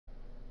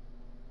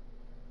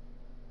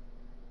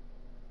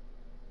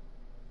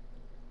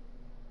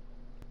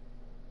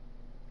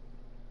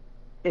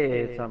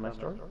It's not my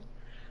story.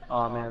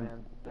 Man,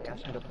 they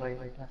asked me to play.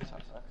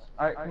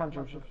 Alright, come on,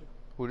 Joseph.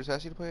 Who just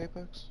asked you to play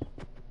Apex?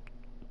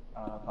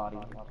 Body.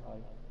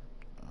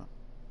 Oh.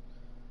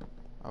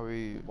 Are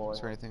we? Boy. Is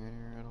there anything in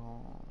here at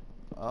all?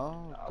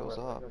 Oh, it goes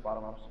We're up. at the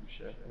bottom of some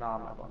shit. Nah,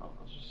 I'm not going up.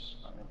 It's just,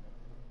 I mean.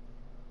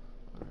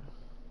 Okay.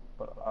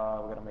 But,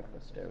 we gotta make the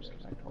stairs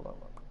connect. Hold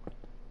up.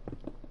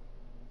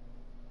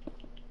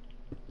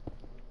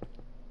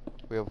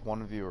 We have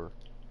one viewer.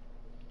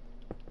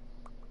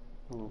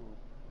 Ooh.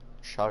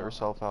 Shout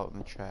yourself out in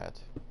the chat.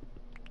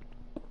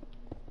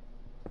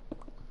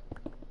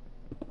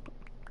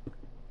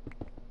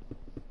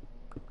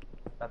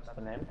 That's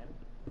the name?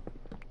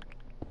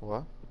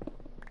 What?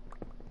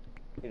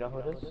 You know who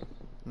it is?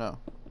 No.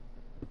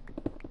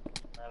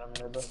 Random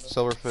neighbor?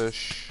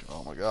 Silverfish.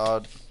 Oh my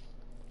god.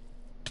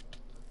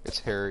 It's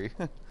Harry.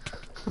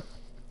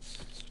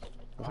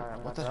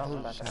 What the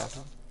hell just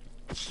happened?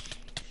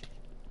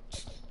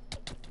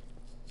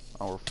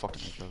 Oh, we're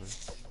fucking each other.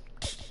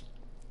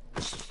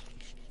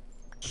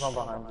 There's one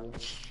behind you.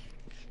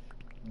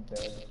 I'm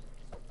dead.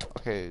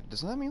 Okay,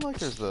 doesn't that mean like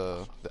there's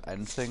the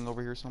end thing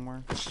over here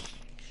somewhere?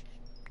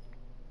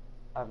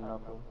 I have no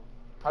clue.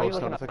 How are you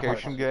Post looking at the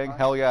notification hearts? gang?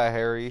 Hell yeah,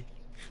 Harry.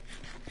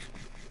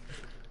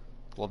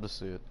 Love to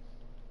see it.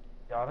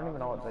 Yeah, I don't even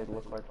know what they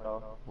look like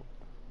though.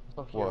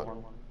 Still hear What?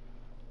 one.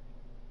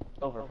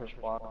 Silverfish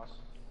blocks.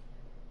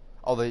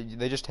 Oh, they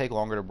just take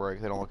longer to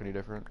break. They don't look any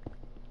different.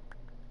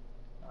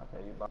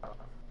 Okay, you buy.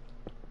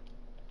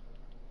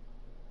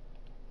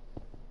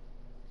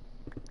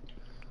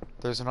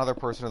 There's another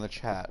person in the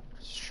chat.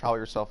 Shout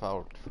yourself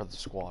out for the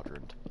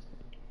squadron.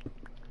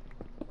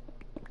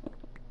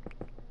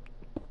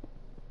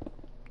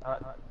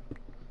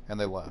 And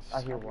they left.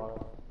 I hear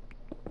water.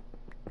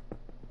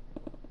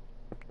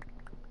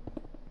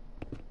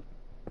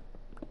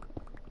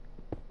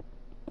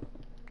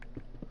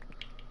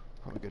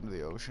 Probably get into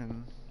the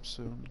ocean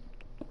soon.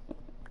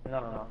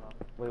 No.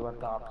 We went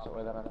the opposite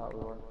way than I thought we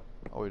were.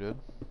 Oh, we did?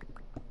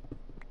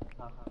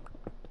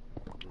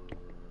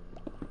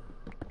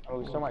 Oh,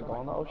 we still might go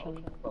in the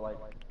ocean, but like,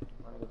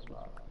 we're in a good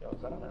spot. Yo,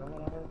 is that an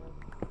internet I heard?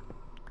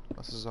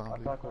 That's a I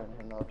zombie. feel like we're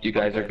in the ocean. You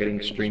guys are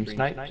getting stream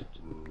sniped?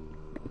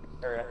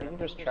 Harry, I think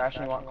you're just trash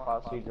and you want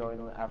Klaus to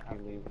join after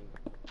you leave.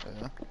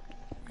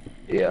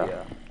 Yeah.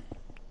 Yeah.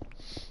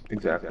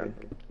 Exactly.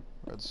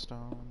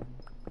 Redstone.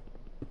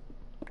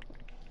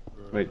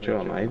 Wait, Joe,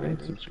 am I even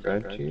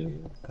subscribed to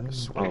you?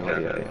 Sweet. Oh,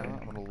 yeah.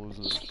 I'm gonna lose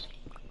this.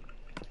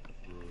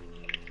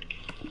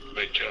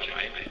 Wait, Joe, am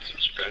I even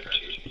subscribed to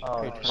you?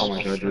 Hey, Oh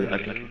my god, dude, I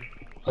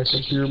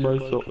can hear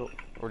myself.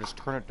 Or just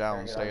turn it down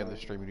and stay in the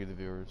stream. You need the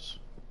viewers.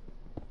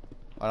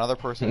 Another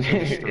person is in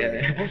the stream.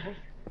 Yeah.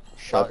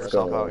 Shout Let's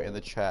yourself go. out in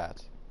the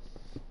chat.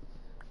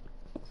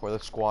 For the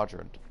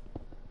squadron.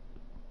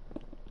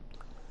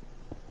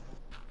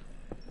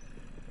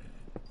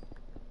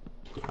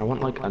 I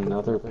want like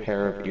another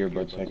pair of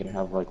earbuds so I can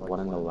have like one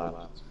in the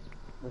left.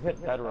 We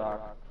hit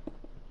bedrock.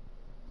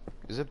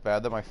 Is it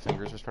bad that my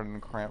fingers are starting to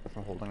cramp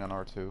from holding down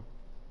R2?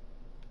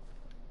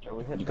 Yeah,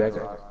 we hit You guys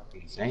bedrock. are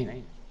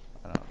insane.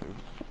 I know, dude.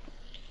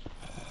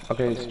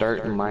 Okay,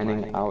 start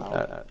mining out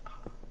at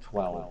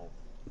 12.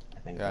 I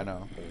think. Yeah, I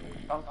know.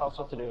 Don't tell us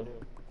what to do.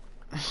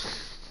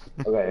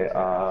 Okay,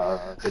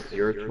 it's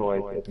your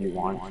choice if you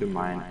want to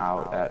mine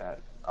out at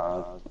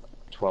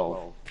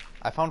 12.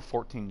 I found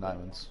 14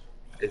 diamonds.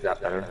 Is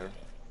that better?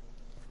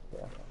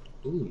 Yeah.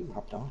 Ooh, you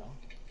hopped on.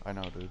 I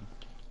know, dude.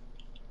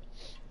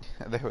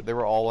 They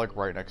were all like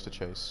right next to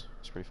Chase.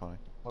 It's pretty funny.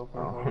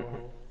 Oh.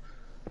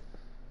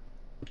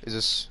 Is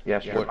this Yeah,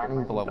 sure. what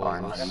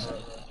level is this?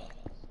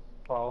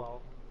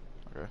 12.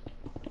 Okay.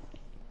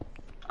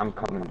 I'm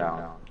coming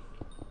down.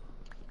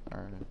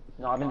 Alright.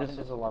 No, I mean this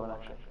is 11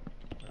 actually.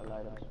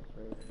 11 items.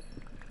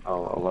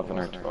 Oh, 11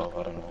 or 12,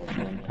 I don't know which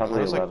one. I Probably thought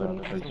it was like 11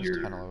 I because think it was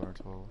you're, 10, 11, or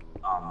 12.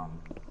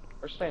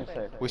 We're staying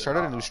safe. We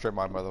started a new strip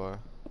mine, by the way.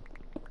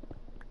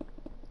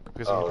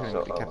 Because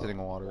we kept hitting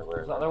water.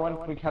 The other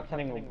one, we kept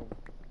hitting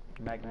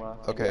magma.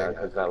 Okay, Yeah,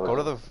 'cause that go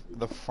to was-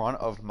 the front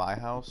of my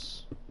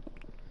house,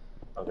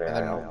 Okay, and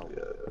then I know.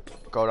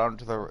 go down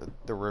to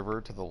the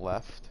river to the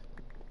left,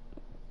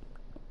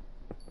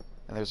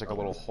 and there's like a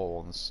little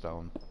hole in the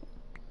stone.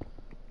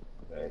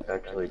 Okay, it's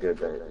actually good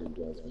that you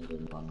guys are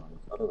doing one.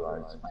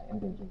 Otherwise, my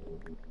inventory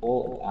would be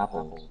full of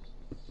apples.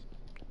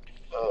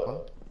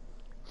 What?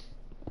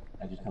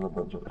 I just have a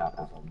bunch of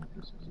apples on my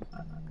Christmas.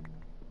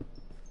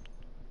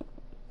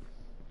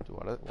 Dude,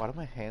 why do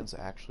my hands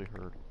actually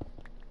hurt?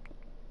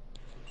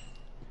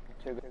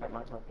 Too good at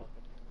my purple.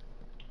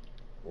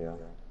 Yeah.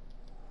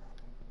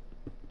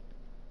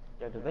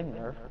 Yeah, did they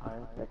nerf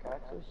iron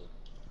pickaxes?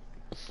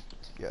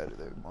 Yeah,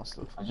 they must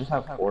have. I just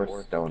have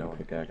 4 stone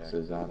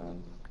pickaxes on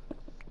them.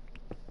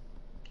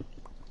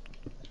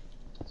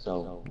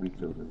 So, we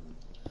feel good.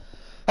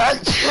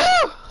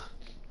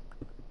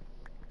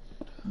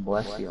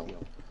 Bless you.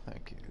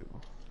 Thank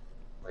you.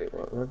 Wait,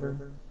 what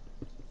river?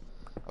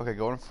 Okay,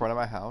 go in front of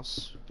my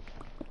house.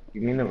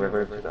 You mean the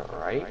river to the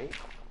right?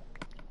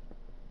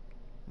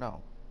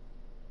 No.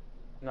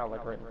 No,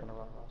 like right in front of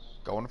our house.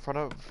 Go in front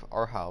of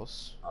our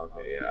house.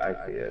 Okay, yeah,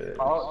 I see it.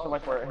 Oh, so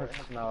like where it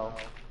hits snow.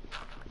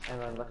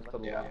 And then look to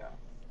the Yeah. left.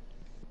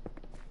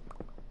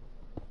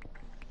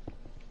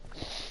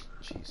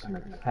 Jeez, Kind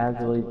of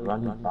casually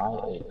running by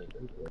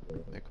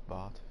it. Nick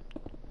bot.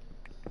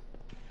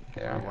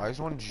 Yeah. Why is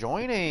one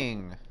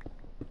joining?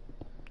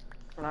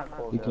 We're not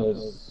cool,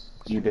 Because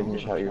you didn't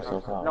shut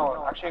yourself out.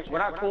 No, actually, we're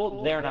not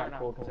cool. They're not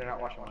cool because they're not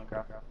watching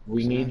Minecraft.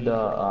 We need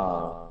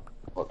the,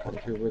 what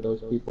country were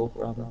those people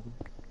from?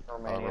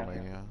 Romania.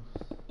 Romania.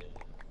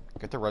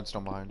 Get the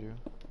redstone behind you.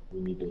 We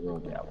need to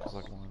go Yeah, down. It's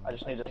like one. I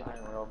just need this iron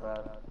real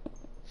bad.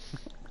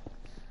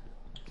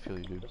 Feel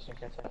you, dude. Just in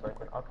case I break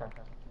it. Okay.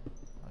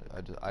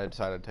 I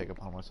decided to take it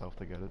upon myself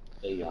to get it.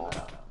 Yeah.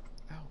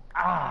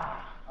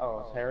 Ah! Oh,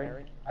 it's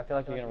Harry? I feel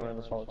like you're gonna ruin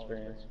this whole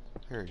experience.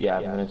 Here. Yeah,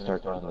 I'm gonna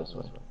start going this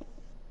way.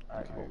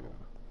 Alright, cool.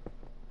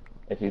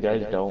 If you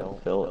guys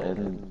don't fill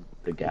in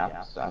the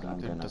gaps, I'm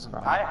Dude, gonna doesn't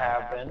cry. I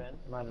have been.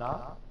 Am I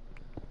not?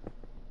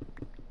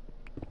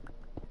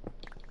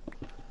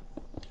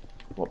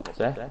 What was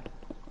that?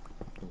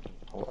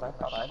 What I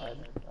thought I did.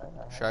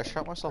 Should I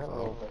shout myself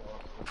out?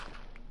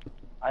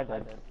 I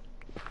did.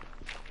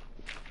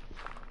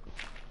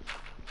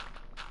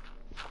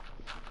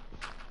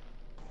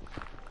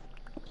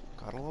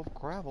 Gotta love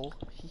gravel.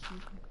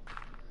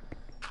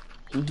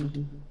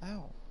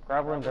 Ow.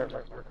 Gravel and dirt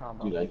for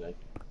combo. Dude,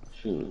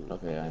 shoot,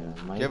 okay, I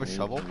might. Do you have a need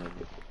shovel? to make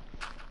it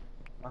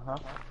Uh-huh.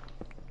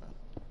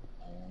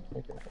 iron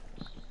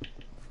pickaxe.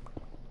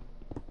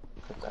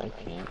 Cause I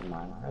can't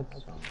mine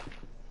redstone.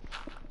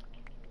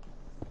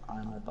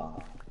 I'm a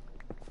bot.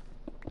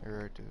 You're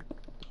right, dude.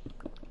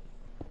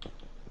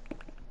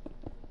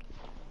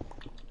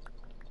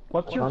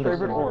 What's your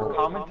favorite ore?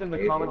 Comment in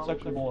the comment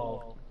section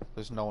below.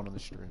 There's no one in the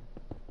stream.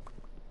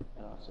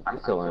 I'm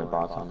still in a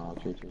boss on all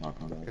you're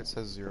talking about. It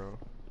says 0.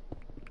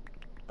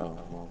 Oh,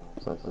 well,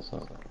 so that's this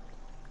up.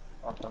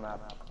 Off the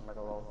map. I'm like a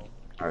roll.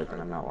 Alright,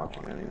 then I'm not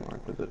watching anymore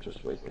because it's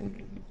just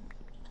wasting.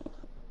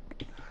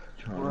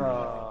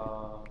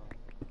 Bruh.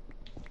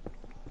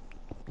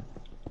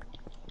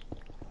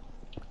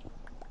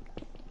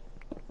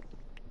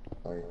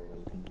 Sorry.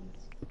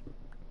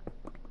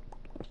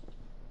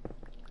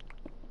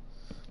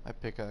 My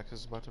pickaxe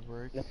is about to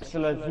break. C'est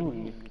la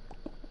zouille.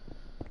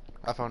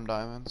 I found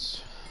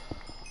diamonds.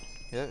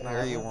 Yeah,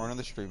 Harry, you weren't in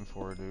the stream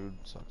for, dude.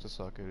 Suck to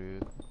suck it,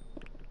 dude.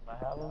 I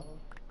have them.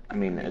 I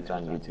mean, it's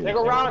on YouTube. Dig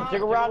around them,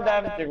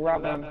 dig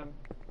around them.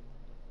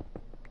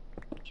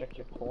 Check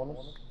your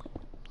corners.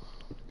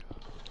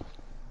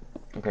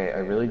 Okay, I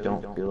really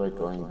don't feel like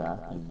going back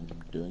and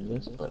doing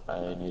this, but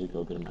I need to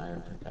go get an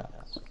iron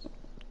pickaxe.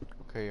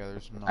 Okay, yeah,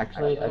 there's none.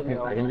 Actually, I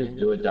can just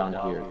do it down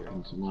here.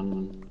 Can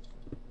someone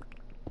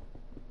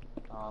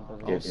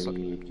give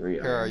me 3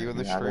 Here, are iron you in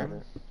the if have stream?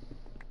 it?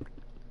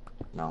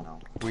 No.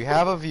 We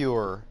have a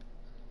viewer.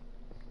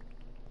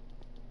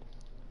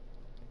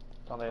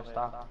 ¿Dónde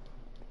está?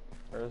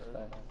 Where is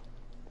that?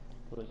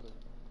 Who is it?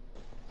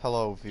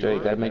 Hello, Jay, viewer.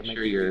 you gotta make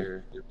sure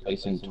you're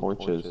placing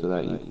torches so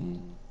that you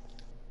can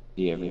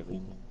see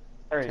everything.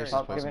 Harry, Chase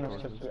stop is giving placing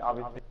us torches. tips. We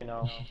obviously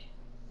know.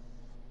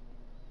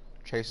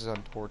 Chase is on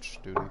torch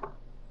duty.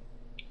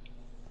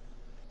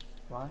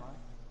 Why?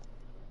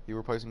 You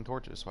were placing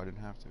torches, so I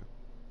didn't have to.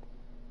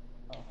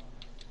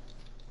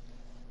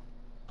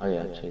 Oh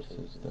yeah, Chase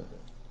is the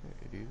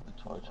Yeah, idiot.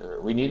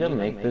 torture. We need to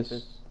make this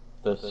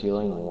the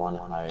ceiling one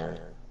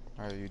higher.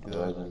 Alright, you do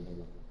Otherwise that. I'm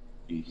gonna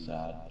be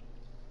sad.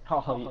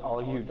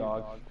 All you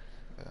dog.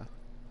 Yeah.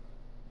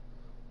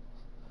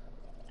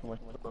 Too much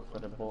for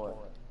the boy.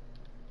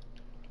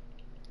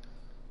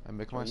 I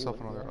make myself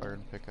another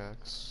iron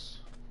pickaxe.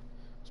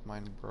 'Cause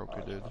mine broke,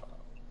 it did.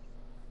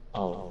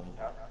 Oh,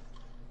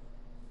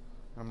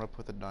 I'm gonna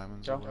put the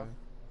diamonds Joe? away.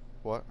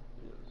 What?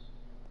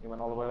 You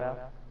went all the way back?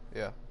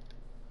 Yeah.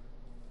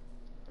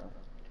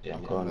 yeah,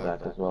 I'm going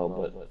back as well,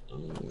 but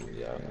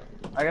yeah.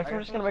 I guess we're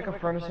just gonna make a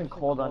furnace and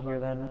coal down here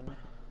then.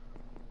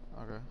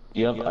 Okay. Do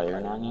you have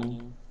iron on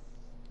you?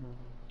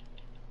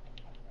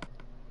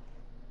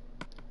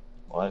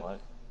 What?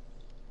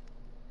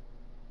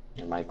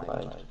 Your mic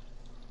lagged.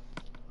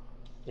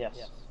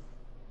 Yes.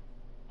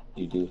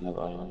 You do have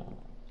iron.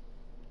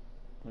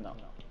 No.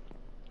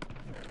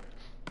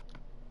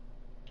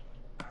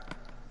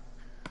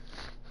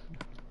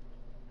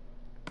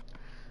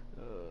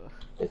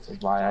 This is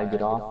why I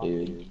get off,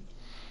 dude.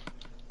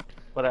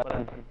 What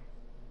happened?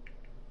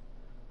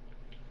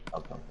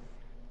 Okay.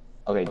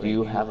 Okay, do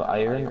you have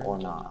iron or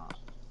not?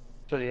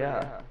 So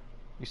yeah.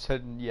 You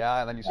said yeah,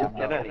 and then you said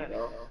Get no. any,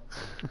 bro.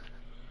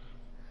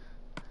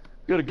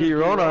 Gotta get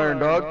your own iron,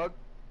 dog.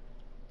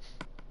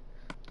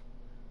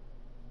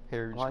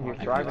 Here, Well, you're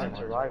just driving and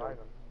surviving.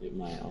 Get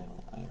my own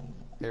iron.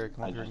 Here,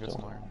 come I up here and just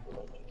get some don't iron.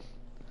 have it.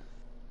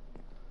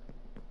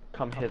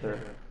 Come hither.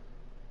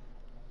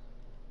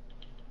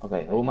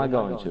 Okay, who am I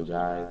going to,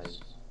 guys?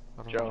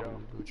 I don't Joe.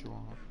 know, do what you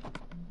want.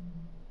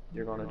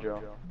 You're going to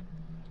Joe.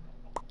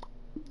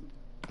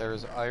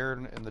 There's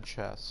iron in the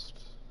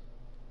chest.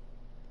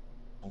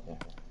 Okay.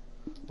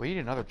 We need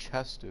another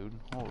chest, dude.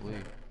 Holy.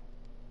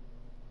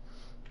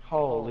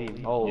 Holy Yeah,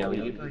 we moly.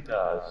 need like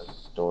a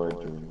storage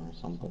room or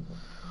something.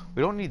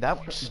 We don't need that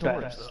much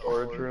storage. Best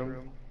storage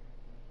room.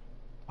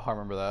 Oh, I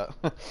remember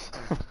that.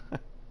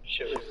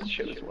 Shit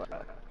was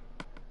wet.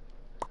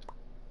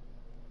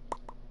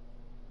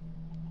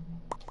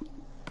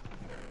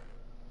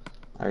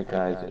 Alright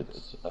guys,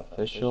 it's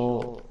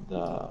official.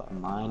 The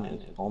mine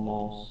is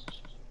almost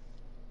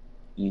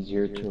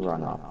easier to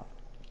run up.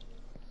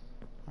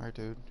 Alright,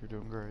 dude, you're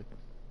doing great.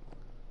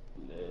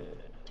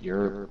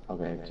 You're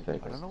okay, it's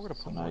fixed. I don't know where to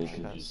So put now my you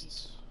can just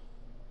chests.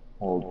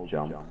 hold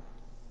jump.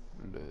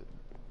 Lit.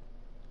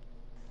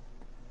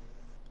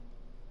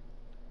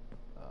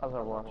 How's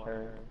Overwatch,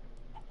 Harry?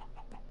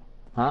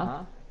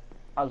 Huh?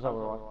 How's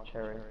Overwatch,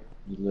 Harry?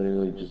 You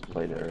literally just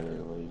played it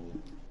earlier. What do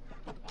you...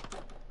 I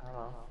don't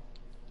know.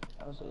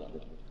 That was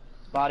it.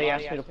 Body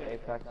asked me to play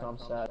Apex, so I'm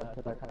sad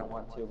because I kind of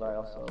want to, but I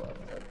also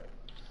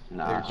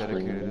Nah, You're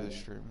dedicated to stream. the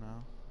stream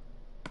now.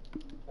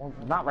 well,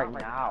 not right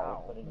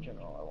now, but in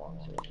general, I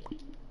want to.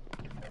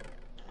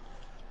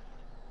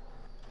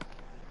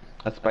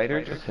 A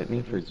spider just hit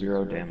me for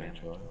 0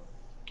 damage.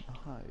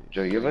 Nice.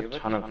 Joe, you have a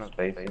ton of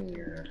space in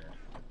your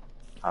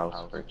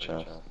house for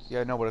chests.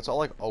 Yeah, no, but it's all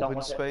like open look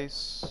at-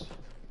 space.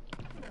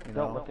 You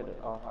Don't know? look at it,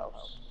 our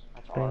house.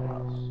 That's our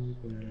house.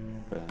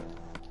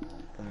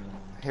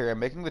 Here, I'm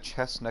making the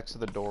chest next to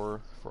the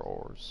door for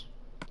ores.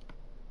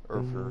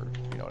 Or for,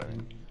 you know what I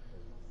mean.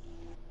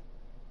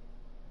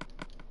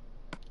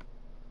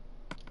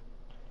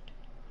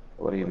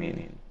 What do you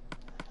mean?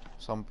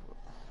 Some.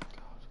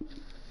 God.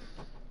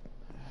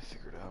 I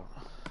figured out.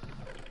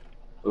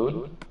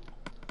 Food?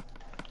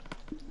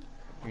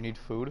 You need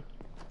food?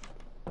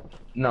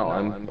 No,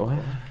 I'm. What?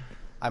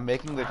 I'm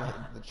making the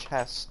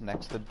chest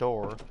next to the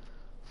door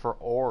for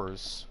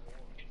ores.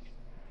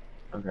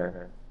 Okay.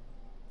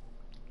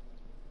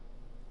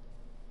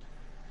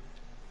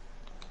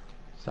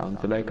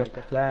 Sounds like a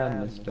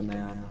plan, Mr.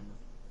 Man.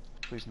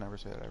 Please never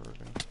say that ever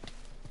again.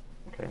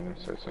 Okay, I'm gonna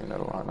start saying that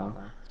a lot now.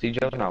 See,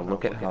 Joe, now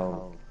look at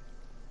how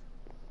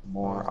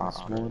more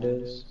Osmo it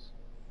is.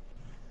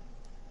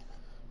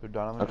 Dude,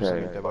 Donovan just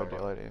sent me Dead by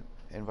Daylight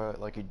invite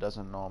like he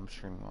doesn't know I'm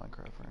streaming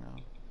Minecraft right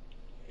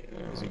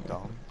now. Is he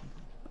dumb?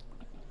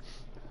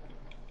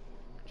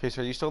 Chase,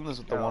 are you still in this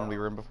the one we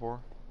were in before?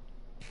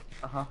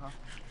 Uh-huh.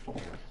 Oh,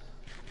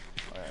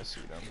 yeah, I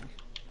see you down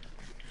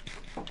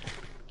there.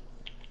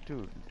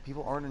 Dude,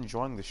 people aren't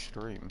enjoying the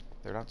stream.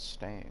 They're not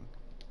staying.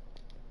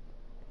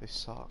 They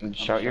suck. And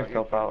shout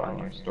yourself out on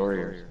your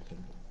story or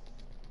something.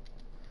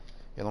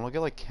 Yeah, then we'll get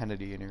like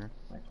Kennedy in here,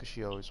 because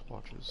she always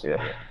watches.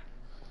 Yeah.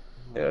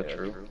 Yeah,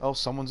 true. Oh,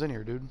 someone's in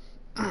here, dude.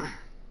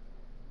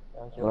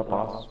 What up,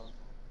 boss?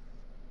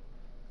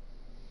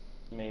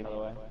 Me, by the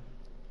way.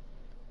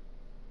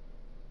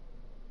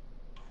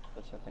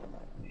 That's the thing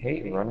about it.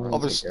 Hey, run. Oh,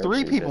 there's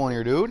 3 people in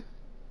here, dude.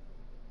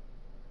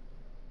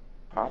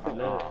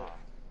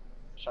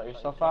 Shut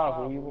yourself out.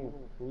 Who you?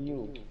 Who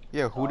you?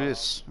 Yeah, who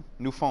this?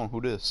 New phone, who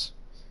this?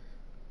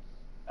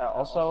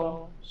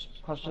 Also,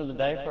 question of the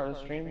day for our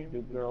stream: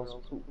 do girls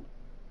poop?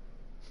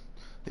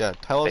 Yeah,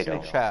 tell us They in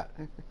the don't. chat.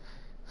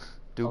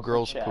 Do Also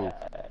girls chat. poop?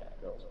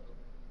 Girls.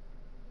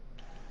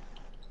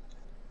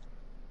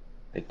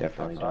 They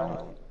definitely Sorry,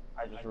 don't.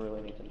 I just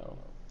really need to know.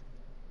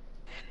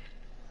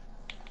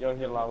 Yo,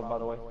 here, Lava, by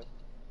the way.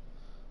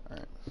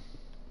 Alright.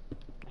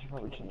 I should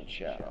probably turn the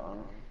chat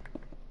on.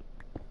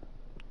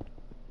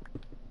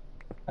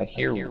 I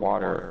hear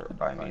water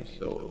by me,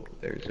 so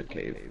there's a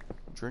cave.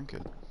 Drink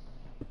it.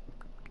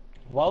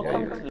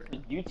 Welcome Yeah, to the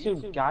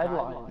YouTube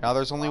guidelines. Now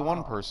there's only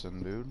one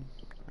person, dude.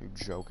 Are you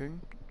joking?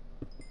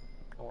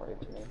 Don't worry,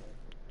 it's me.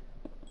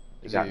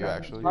 Is got it you that.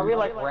 actually? Probably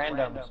like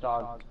randoms,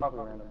 dog. It's probably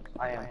randoms.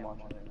 I am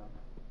watching right now.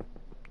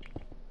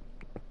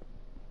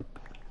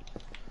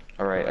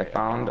 Alright, I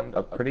found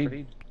a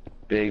pretty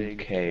big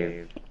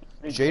cave.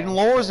 Jaden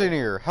Lore's in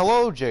here.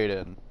 Hello,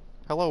 Jaden.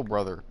 Hello,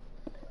 brother.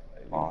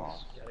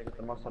 Moss. Gotta get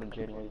the most out of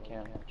Jaden while you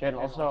can. Jaden,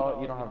 also,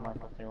 you don't have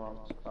Minecraft anymore.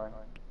 I'm sorry.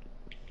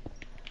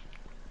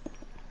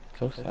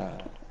 So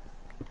sad.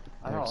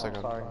 I know, Looks like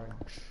I'm I'm sorry. fine.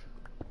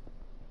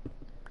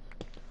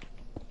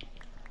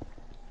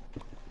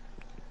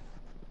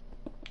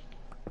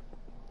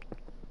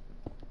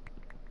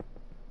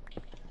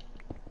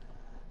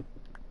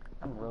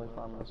 I'm really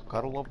farming this.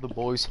 Gotta love the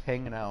boys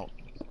hanging out,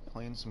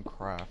 playing some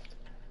craft.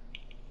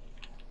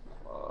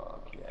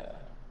 Fuck yeah.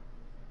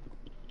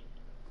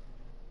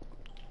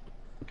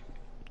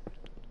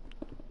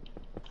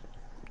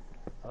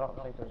 I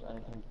don't think there's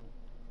anything.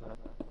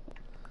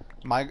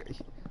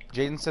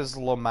 Jaden says,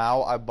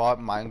 Lamau, I bought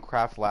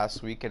Minecraft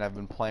last week and I've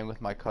been playing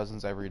with my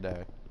cousins every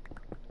day.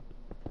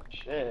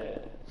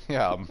 Shit.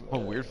 Yeah, a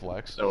weird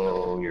flex.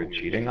 So you're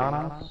cheating on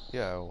us?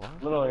 Yeah,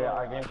 what? Literally,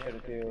 I game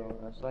traded you.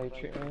 That's how you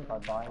treat me by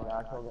buying the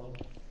actual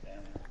game.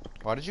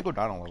 Why did you go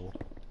down a level?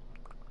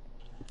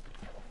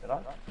 Did I?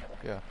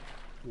 Yeah.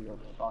 You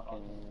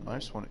fucking.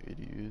 Nice one,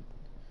 idiot.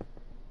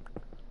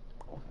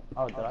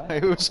 Oh, did I?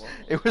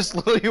 It was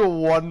literally a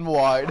 1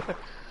 wide.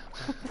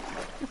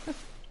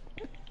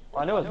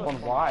 Well, I knew it was one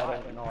wide. I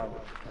didn't know.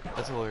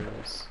 That's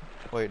hilarious.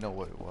 Wait, no,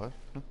 wait, what?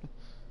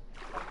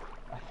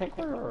 I think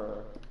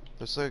we're.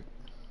 There's like,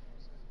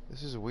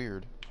 this is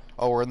weird.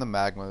 Oh, we're in the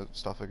magma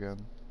stuff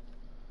again.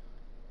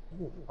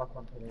 We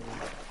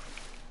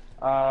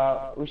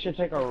should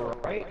take a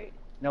right.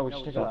 No, we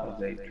should take a left.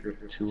 They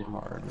tripped too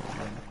hard.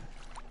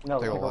 No,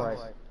 Take a take a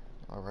left. right.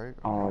 Alright.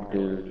 Oh,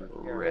 dude,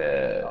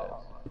 red.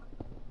 Oh,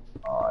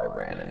 I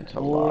ran into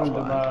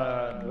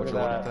lava. Would you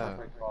look at that?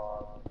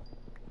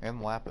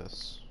 And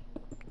lapis.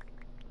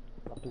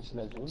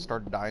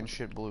 Start dyeing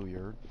shit blue, you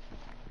heard?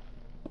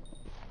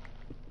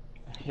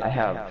 I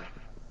have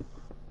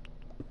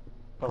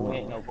But we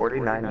ain't no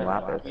 49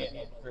 lapis.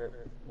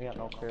 We got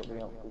no crit. We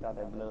got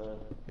that blood.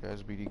 You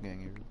guys BD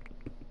gang, you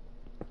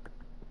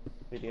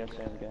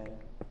BDSM gang.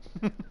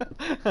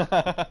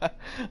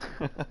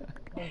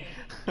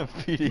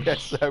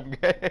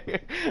 BDSM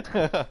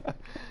gang.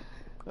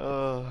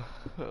 Oh,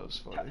 that was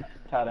funny.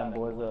 Tie them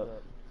boys up.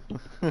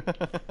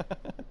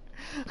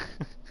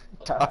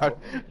 Tie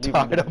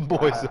them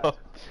boys up.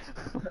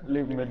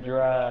 Leave them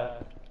dry.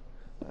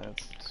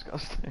 That's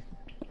disgusting.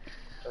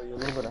 So you're a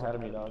little bit ahead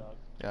of me, dog.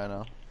 Yeah, I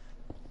know.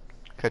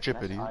 Catch up,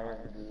 That's idiot. iron,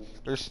 dude.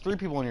 There's 3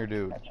 people in your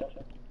dude.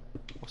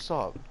 What's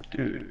up?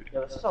 Dude,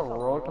 Yeah, this is a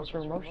roller coaster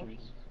of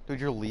emotions.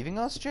 Dude, you're leaving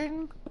us,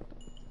 Jaden?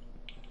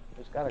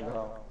 Just gotta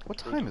go. What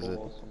time is it?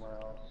 Go somewhere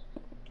else.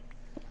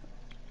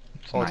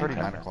 Oh, it's already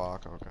 9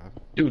 o'clock. Okay.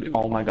 dude,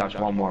 oh my gosh,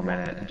 one more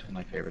minute until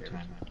my favorite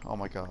time. Oh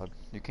my god.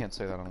 You can't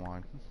say that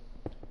online.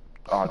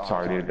 Oh,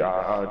 sorry, dude.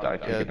 I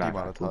take Yeah, it back.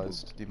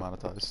 demonetized.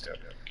 Demonetized.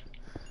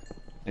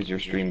 Is your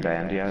stream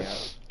banned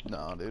yet?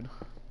 No, dude.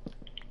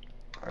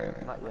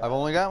 Alright. Not yet. I've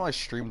only got my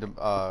stream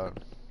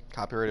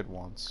copyrighted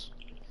once.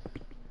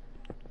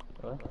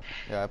 Really?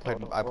 Yeah, I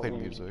played What were you-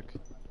 music.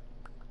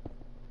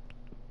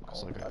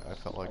 Cause like I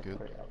felt like it,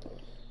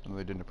 and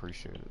they didn't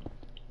appreciate it.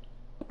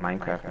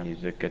 Minecraft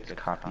music gets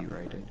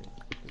copyrighted.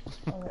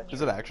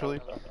 Is it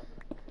actually?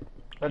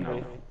 Could No.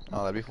 be.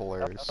 Oh, that'd be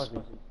hilarious. That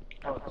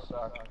would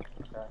suck.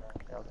 Okay,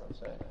 yeah, I was gonna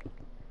say.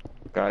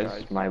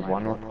 Guys, my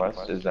one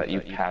request is that you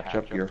patch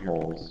up your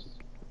holes.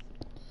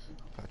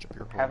 Patch up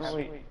your Haven't holes.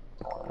 we?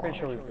 I'm pretty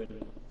sure we've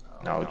been.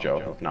 No,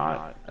 Joe,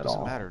 not at Doesn't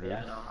all. matter, dude.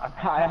 Yeah, no.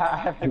 I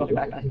have to go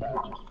back and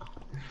patch.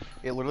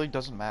 It literally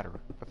doesn't matter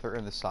if they're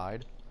in the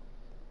side.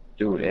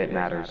 Dude, it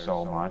matters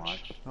so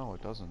much. No,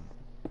 it doesn't.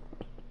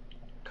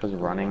 Because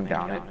running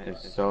down it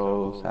is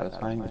so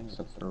satisfying,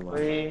 except for when...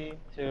 3,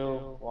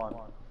 2, 1.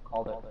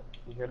 Called it.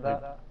 You hear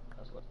that?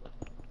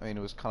 I mean,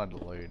 it was kind of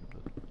delayed,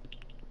 but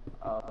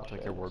I'll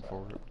take your word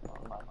for it.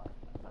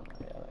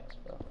 Yeah, thanks,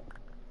 bro.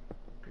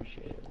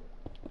 Appreciate it.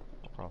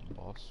 No problem,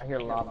 boss. I hear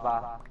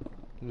lava.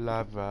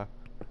 Lava.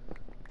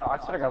 Oh, I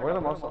swear to God, we're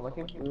the most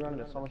unlucky. We run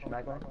into so much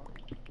magma.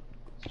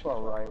 It's to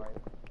our right.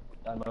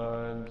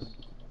 Diamonds.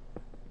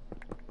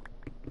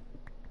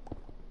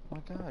 Oh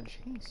my god,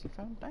 jeez, you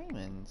found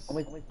diamonds.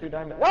 Only 2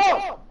 diamonds.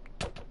 Whoa!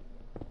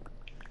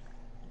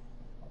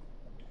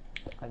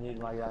 I need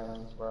my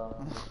diamonds, bro.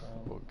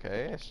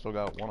 Okay, I still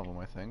got one of them,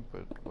 I think,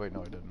 but wait,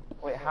 no, I didn't.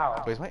 Wait,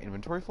 how? Wait, is my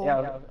inventory full?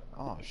 Yeah.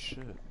 Oh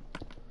shit.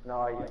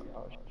 No,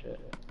 oh shit.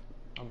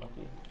 I'm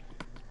lucky.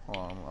 Hold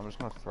on, I'm just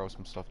gonna throw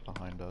some stuff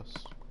behind us.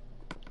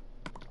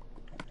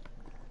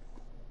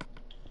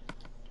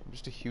 I'm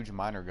just a huge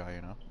miner guy,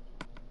 you know.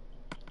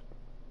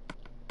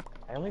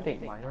 I only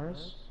date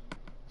miners.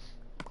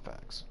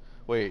 Facts.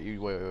 Wait, wait,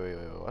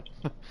 what?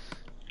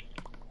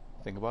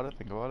 Think about it,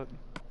 think about it.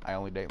 I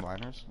only date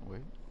miners.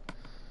 Wait.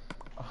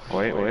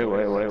 Wait.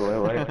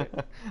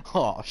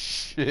 Oh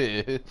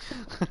shit.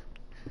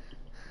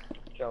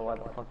 Joe, why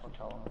the fuck you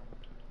telling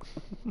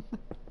me?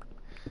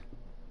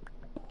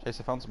 Chase,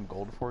 I found some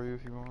gold for you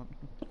if you want.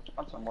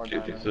 Want some more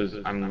Dude, diamonds? this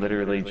is... I'm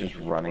literally just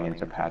running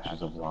into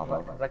patches of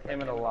lava. I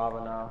came into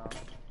lava now.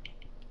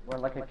 We're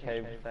in like a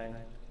cave thing.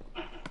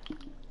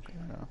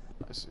 Yeah,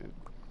 I see it.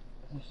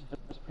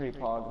 It's pretty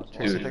pog.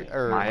 Chase, Dude, I think,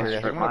 or, my I think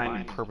strip I'm gonna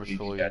mine is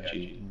purposefully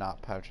sketchy.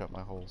 not patch up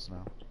my holes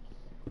now.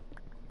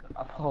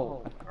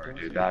 Oh,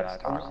 Dude,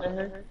 that's are you staying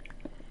toxic. here?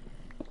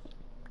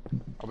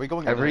 Are we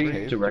going into the Every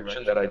cave?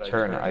 direction that I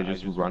turn, I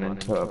just run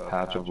into a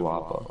patch of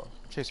lava.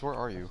 Chase, where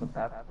are you? What's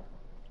that?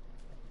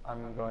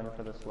 I'm going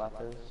for this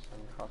lapis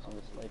and crossing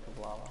this lake of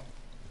lava.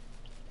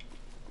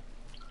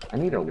 I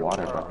need a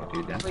water bucket,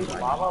 dude. Honestly,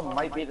 lava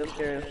might be the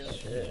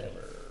scariest shit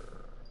ever.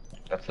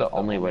 That's the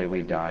only way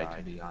we die,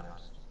 to be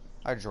honest.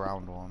 I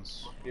drowned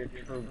once. You're a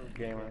true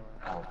gamer.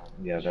 Oh,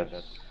 yeah,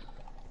 that's...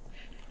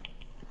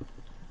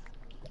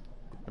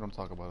 We don't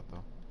talk about it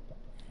though.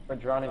 But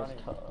drowning is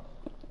tough.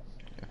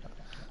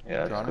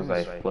 Yeah, that's Drowning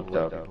because is I flipped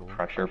really a cool.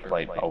 pressure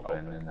plate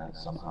open and that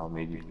somehow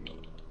made me...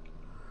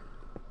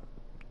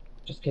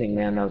 Just kidding,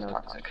 man, that was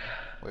toxic.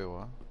 Wait,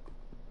 what?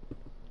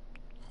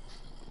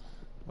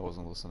 I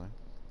wasn't listening.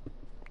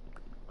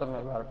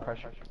 Something about a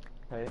pressure.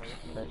 Right?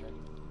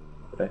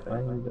 Did I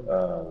find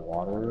a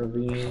water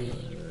ravine?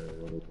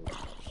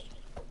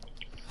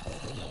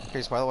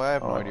 Chase, by the way, I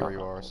have no idea where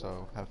you are,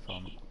 so have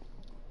fun.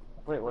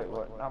 Wait,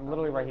 what? I'm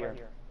literally right here.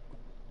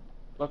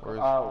 Look, Where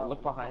is-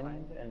 look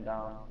behind and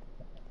down.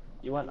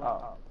 You went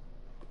up.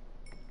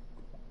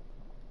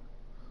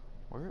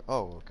 Where?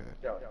 Oh, okay.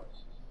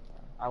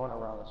 I went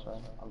around this way.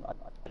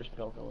 I just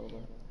built a little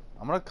bit.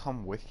 I'm gonna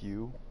come with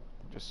you,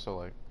 just so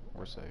like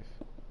we're safe.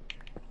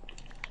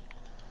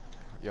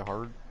 You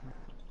hard?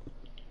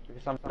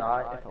 Because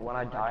when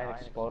I die and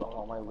explode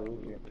all my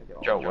loot, you have to get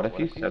all Joe, of what it. if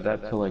you said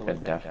that to like a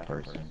deaf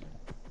person?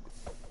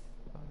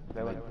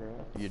 They wouldn't hear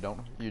it. You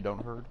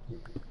don't heard?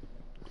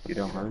 You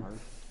don't heard?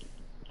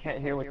 Can't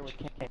hear what you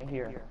can't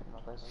hear.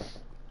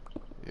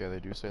 Yeah, they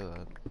do say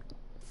that.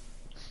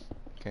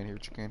 Can't hear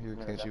what you can't hear,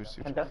 can't see what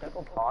you. Can deaf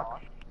people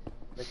talk?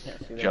 They can't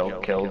see that.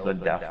 Joe kills a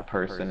deaf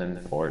person in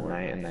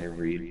Fortnite and they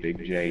read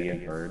Big J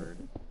and Bird.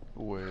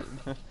 Wait.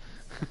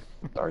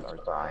 Starts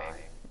crying.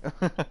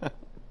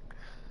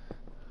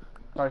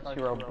 Starts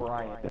Hero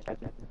Brian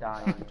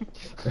dying.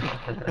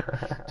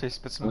 Jay,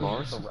 spit some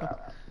bars.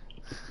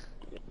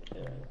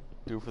 Yeah.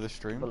 Do it for the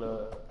stream.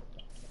 Blood.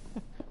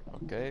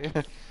 Okay.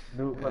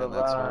 Do it for the And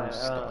that's where we vine.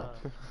 stop.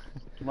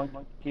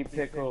 Monkey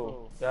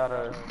pickle, got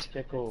a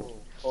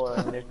tickle or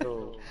a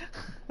nickel.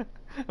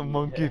 A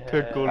monkey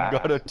pickle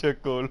got a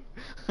tickle.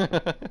 Or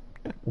a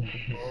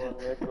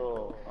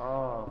nickel.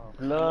 Oh,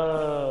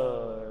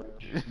 blood.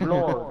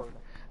 Blood.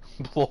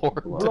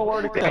 Lord.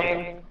 Blood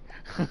gang.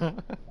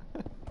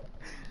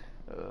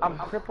 I'm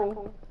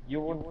crippled.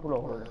 You're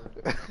blood.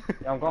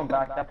 Yeah, I'm going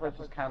back. That place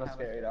was kind of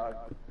scary, dog.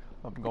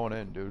 I'm going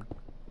in, dude.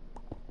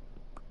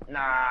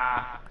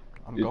 Nah.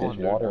 I'm Dude, going, this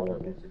dude. water will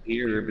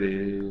disappear,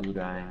 dude.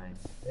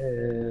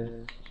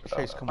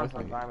 Chase, come with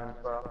Find me. some diamonds,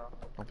 bro.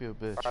 Don't be a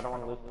bitch. I don't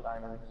want to lose the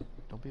diamonds.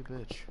 Don't be a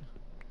bitch.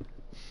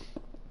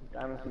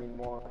 Diamonds mean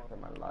more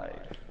than my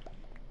life.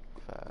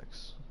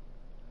 Facts.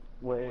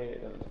 Wait,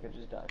 I could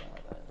just die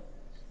by that.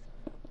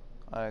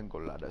 I ain't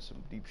gonna lie, that's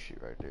some deep shit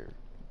right there.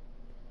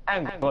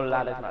 I'm gonna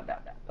lie, that's not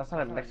that. That's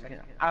not a Mexican.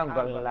 I'm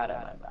gonna lie,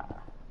 that's not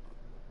that.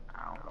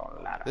 I'm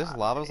gonna lie. This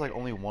lava's like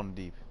only 1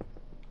 deep.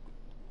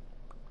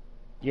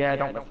 Yeah,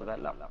 don't mess with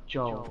that lava.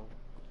 Joe.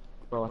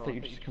 Bro, I thought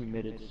you just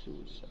committed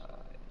suicide.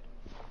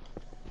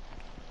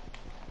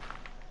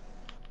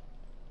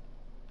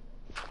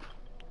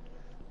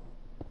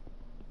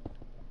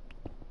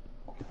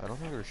 I don't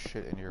think there's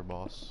shit in here,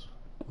 boss.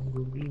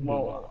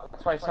 Well,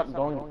 that's why I stopped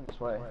going this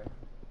way.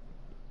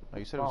 Oh,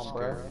 you said it was Come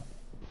on, bro. scary.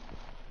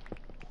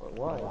 It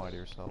was. Don't lie to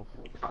yourself.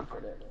 We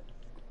conquered it.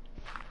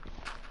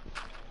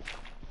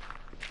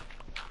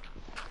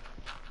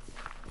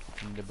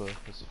 Nibba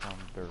is found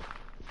dirt.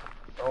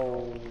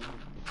 Oh.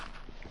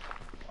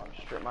 I'm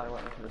straight mine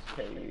went into this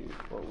cave.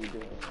 What are we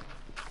doing?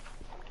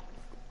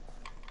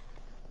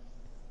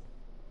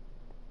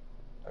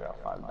 I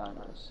got 5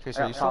 diamonds. Okay,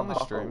 so are you still on the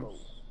stream?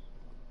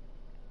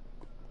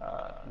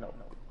 No.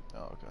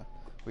 Oh, okay.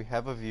 We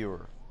have a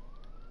viewer.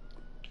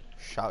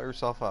 Shout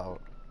yourself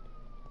out.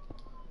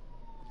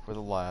 For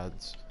the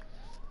lads.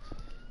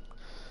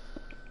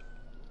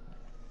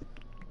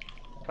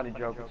 Funny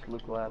joke, it's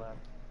Luke Lad.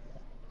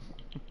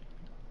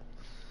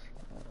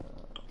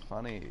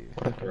 Funny.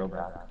 What a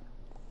throwback.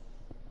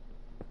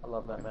 I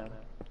love that man.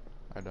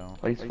 I don't.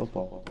 Plays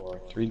football for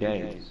 3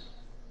 days.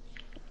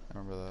 I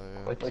remember that,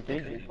 yeah. Like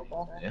DG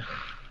football? Yeah.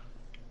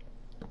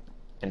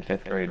 In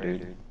 5th grade,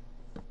 dude.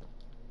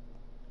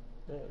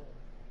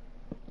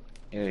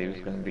 Yeah, he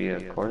was gonna be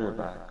a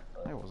quarterback.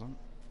 I wasn't.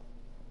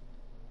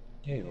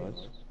 Yeah, he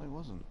was. I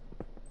wasn't.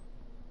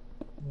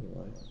 Yeah, he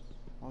was.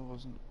 I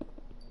wasn't.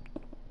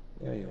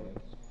 Yeah, he was.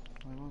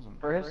 I wasn't.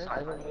 For his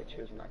size, I think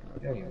he was not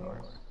Yeah, gonna he be.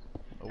 was.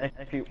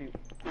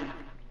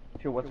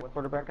 If you was a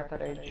quarterback at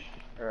that age,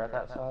 or at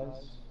that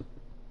size,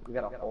 we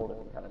gotta hold it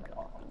and kind of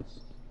offense.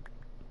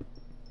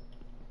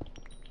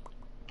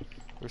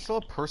 There's still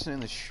a person in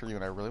the stream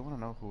and I really want to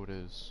know who it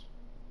is.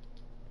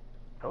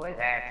 Who is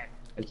that?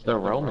 It's the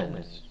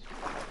Romans.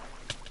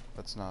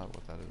 That's not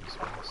what that is,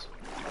 guys.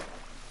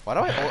 Why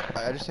do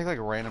I just take like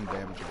random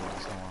damage every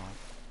once in a while?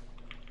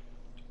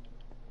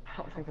 I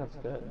don't think that's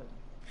good.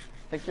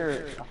 I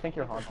think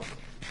you're haunted.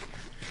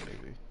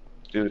 Maybe.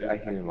 Dude, I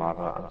hear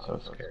lava. I'm so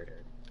scared.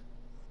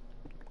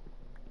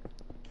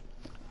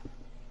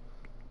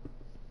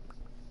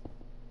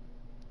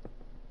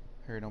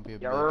 Harry, don't be a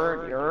bitch.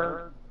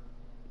 You're.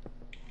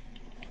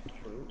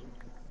 True.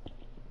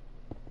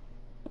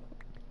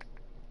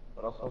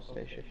 But also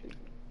stay shifty.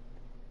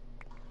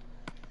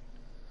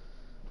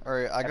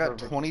 Alright, I got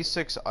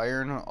 26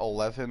 iron,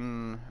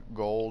 11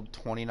 gold,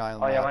 29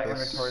 Oh yeah, my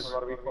lapis. inventory's about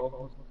to be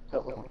full.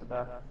 Still with the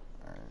back.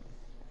 Alright.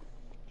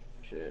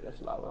 Shit,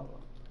 that's lava.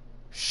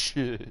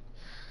 Shit.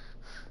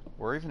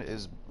 Where even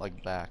is,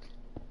 like, back?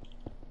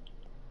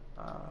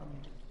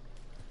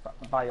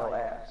 By your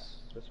ass.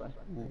 This way.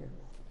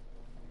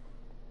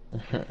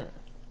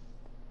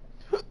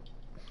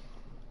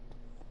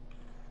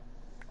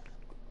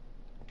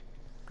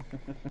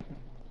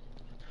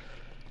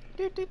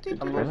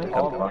 I'm losing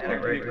all of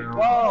them. Right now.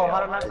 Whoa,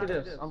 how did I see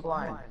this? I'm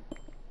blind.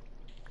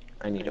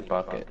 I need a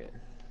bucket.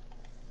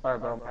 Sorry,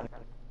 bro.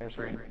 Here's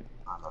three.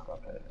 I'm a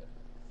bucket.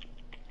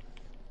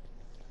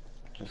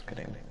 Just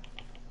kidding.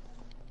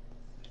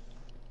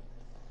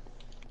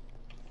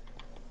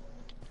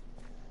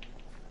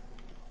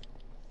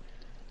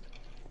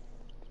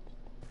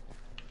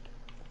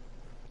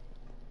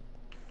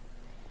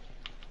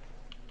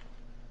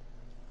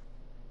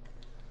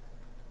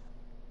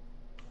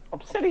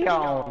 Obsidian!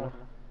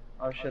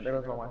 Oh shit, there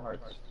goes all my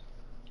hearts.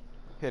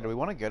 Hey, do we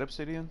want to get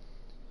obsidian?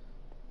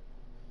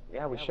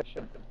 Yeah, we should.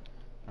 Gotta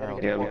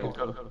Alright, get Yeah, we more.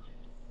 could go.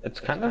 It's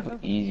kind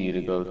of easy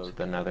to go to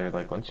the Nether.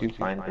 Like once you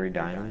find 3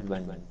 diamonds,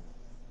 then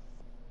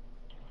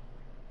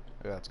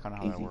yeah, that's kind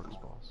of how that easy. works,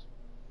 boss.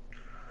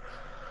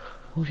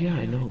 Oh yeah,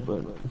 I know,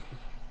 but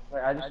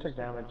Wait, I just took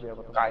damage, yeah,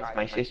 but guys,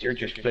 my sister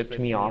just flipped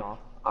me off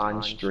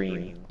on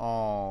stream.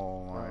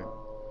 Oh, my.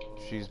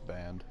 She's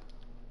banned.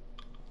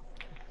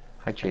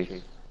 Hi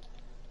Chase.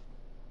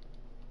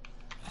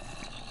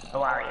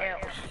 How are you?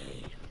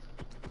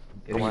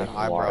 Getting My this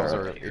eyebrows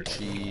water. are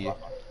itchy.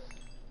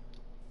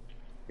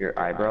 Your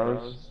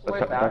eyebrows?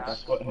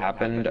 That's what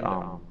happened.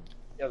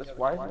 Yeah,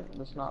 why is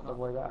this not the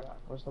way back?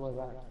 Where's the way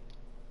back?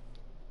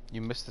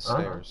 You missed the Huh?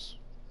 stairs.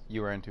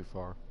 You ran too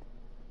far.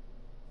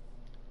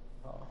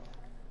 Oh,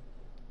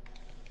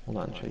 Hold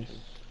on, Chase.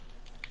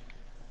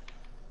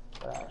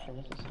 I actually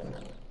missed the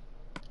stairs.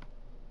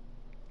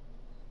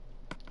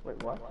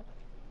 Wait, what?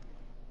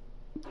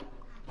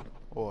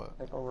 What?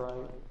 Take a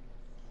right.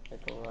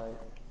 Take a right.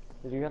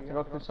 Did you have to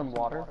go through some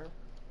water?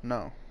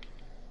 No.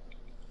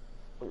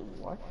 Wait,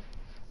 what?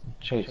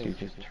 Chase, you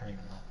just turned.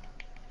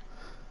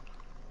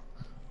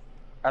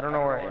 I don't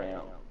know where I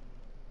am.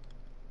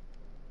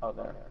 Oh,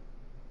 there.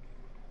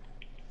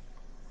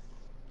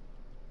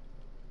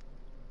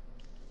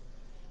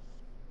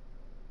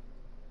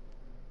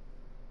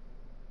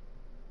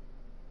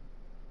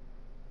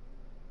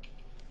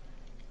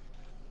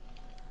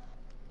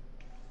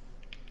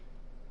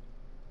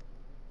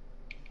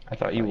 I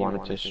thought you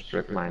wanted to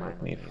strip mine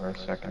with me for a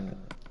second.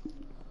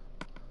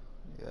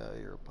 Yeah,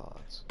 you're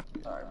pots.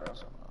 Sorry, bro.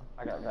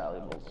 I got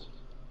valuables.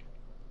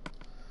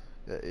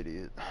 Yeah,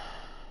 idiot.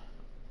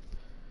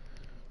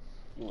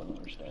 You wouldn't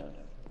understand.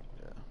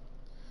 Yeah.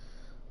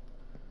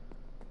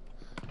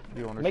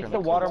 You understand Make the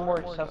water more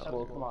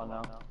accessible. Come on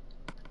now.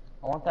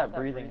 I want that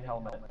breathing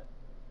helmet.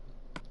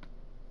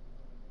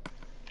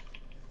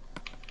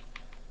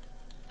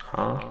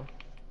 Huh?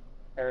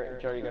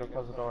 Eric, Joe, you gotta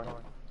close the door.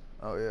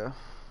 Oh, yeah.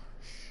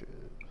 Shit.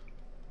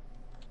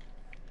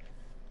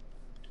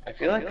 I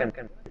feel like I'm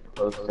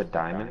close to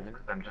diamond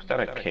because I'm just at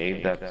a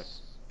cave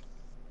that's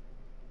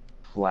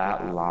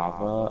flat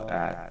lava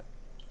at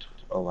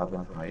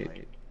 11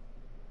 height.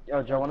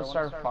 Yo, Joe, wanna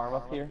start a farm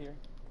up here?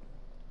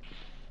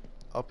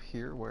 Up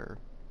here? Where?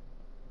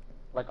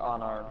 Like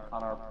on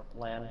our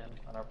land,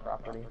 on our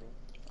property.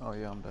 Oh,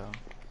 yeah, I'm down.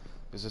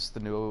 Is this the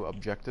new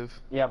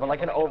objective? Yeah, but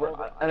like an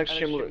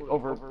extremely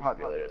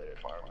overpopulated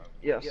farm.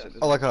 Yes. It is.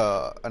 Oh, like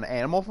an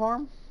animal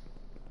farm?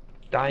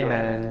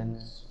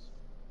 Diamonds!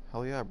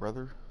 Hell yeah,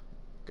 brother.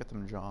 Get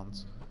them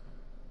Johns.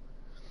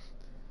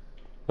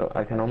 So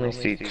I can only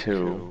see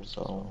 2,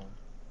 so...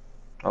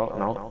 Oh,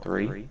 no,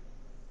 3.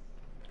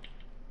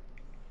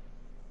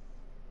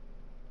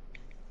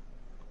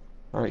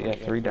 Oh yeah,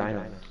 3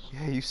 diamonds.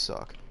 Yeah, you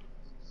suck.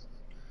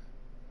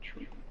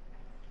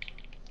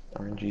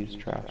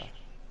 RNG's trash.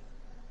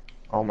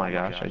 Oh my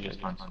gosh, I just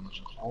found so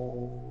much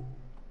coal.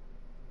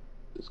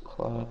 This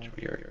clutch,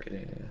 we are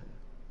getting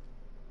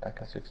back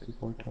at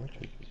 64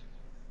 torches.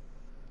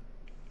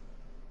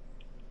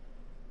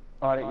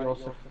 Alright,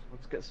 Yosef,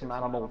 let's get some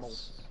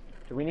animals.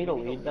 Do we need a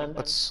lead then?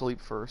 Let's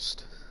sleep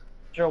first.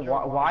 Joe,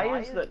 why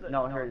is the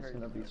no? Here it's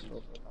gonna be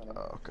so.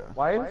 Oh, okay.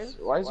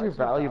 Why is your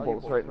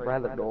valuables right by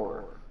the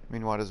door? I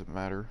mean, why does it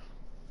matter?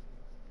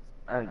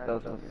 And it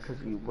doesn't,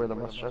 because we're the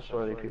most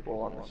trustworthy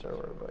people on the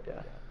server. But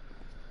yeah.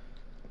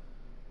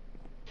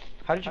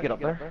 How did you get up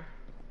there?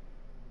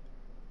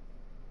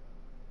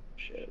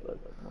 Shit,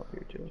 let's come up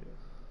here too.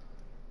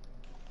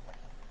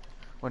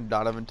 When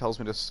Donovan tells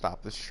me to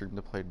stop this stream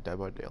to play Dead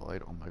by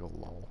Daylight, oh my god,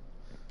 lol.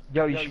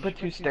 Yo, you should put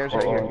 2 stairs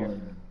right here.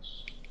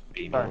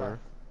 Where? Sorry.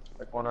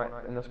 Like one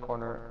right in this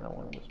corner, and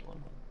one in this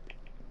one.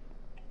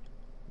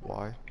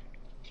 Why?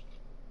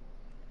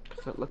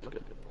 So let's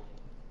get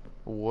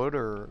Wood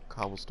or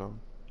cobblestone?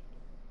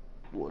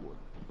 wood.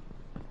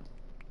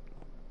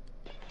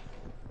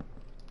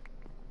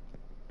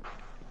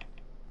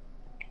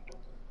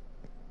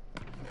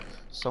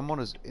 Someone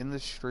is in the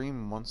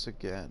stream once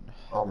again.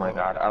 Oh my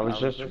god, I was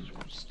just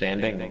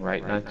standing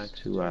right next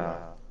to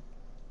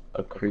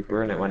a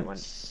creeper and it went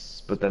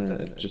but then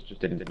it just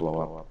didn't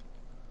blow up.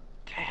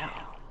 Damn.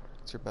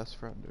 It's your best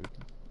friend, dude.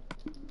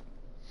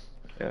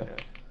 Yeah.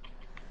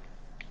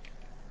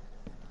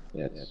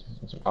 Yeah,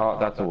 oh,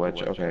 that's a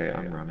witch. Okay,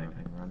 I'm running.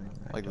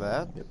 Like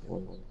that?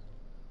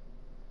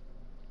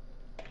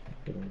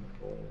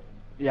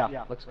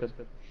 Yeah, looks good.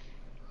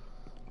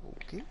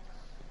 Okay.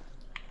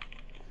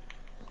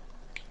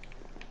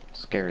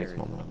 Scariest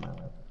moment of my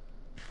life.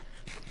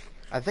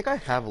 I think I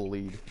have a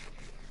lead.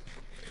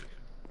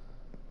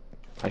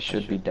 I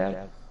should be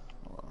dead.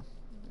 Hold on.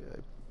 Yeah.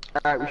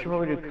 Alright, we should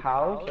probably do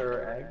cows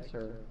or eggs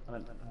or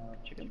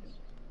chickens.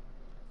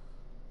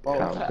 Well,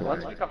 Cows.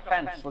 let's make a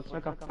fence. Let's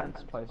make a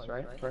fence place,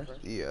 right? First.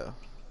 Yeah.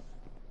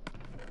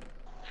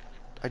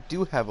 I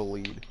do have a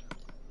lead.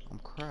 I'm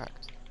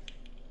cracked.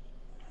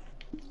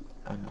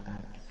 I'm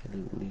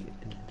absolutely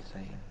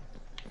insane.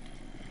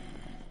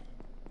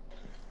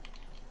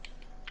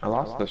 I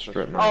lost the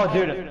strip Oh, mine.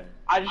 dude,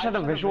 I just had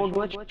a visual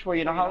glitch where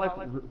you know how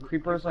like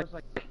creepers like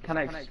kind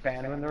of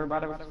expand when they're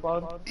about to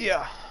explode.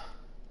 Yeah.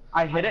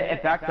 I hit it,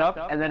 it backed up,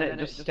 and then it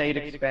just stayed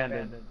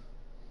expanded.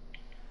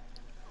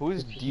 Who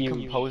is It's huge.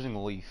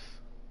 decomposing leaf?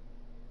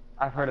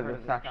 I've heard of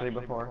this actually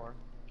before.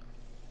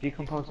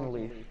 Decomposing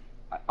leaf.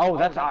 Oh,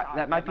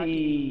 that might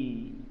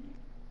be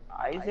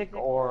Isaac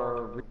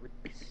or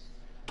Reese.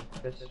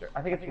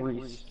 I think it's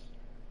Reese.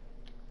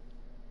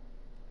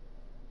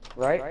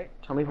 Right?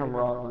 Tell me if I'm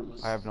wrong.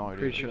 Reese. I have no idea.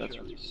 Pretty sure that's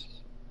Reese.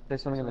 Say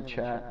something in the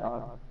chat.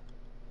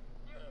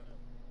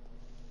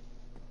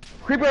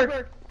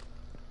 Creeper!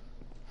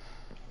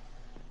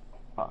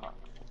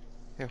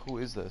 Hey, who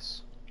is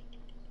this?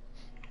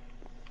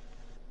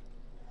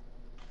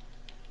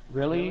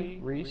 Really?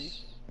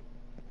 Reese?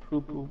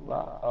 Poo poo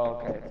blah. Oh,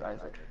 okay, it's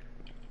Isaac.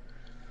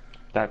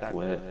 That's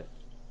lit.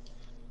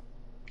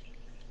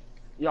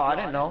 Yo, I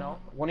didn't know.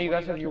 One of you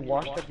guys have your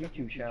washed up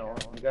YouTube channel.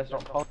 You guys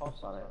don't post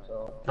on it,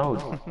 so.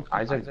 No,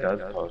 Isaac does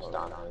post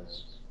on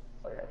his.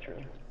 Oh yeah, true.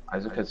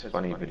 Isaac has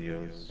funny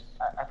videos.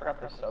 I forgot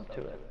to sub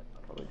to it.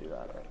 I'll probably do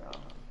that right now.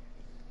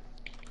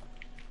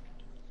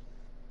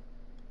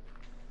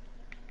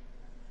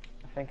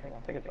 I think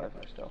it's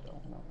Isaac still. I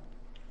don't know.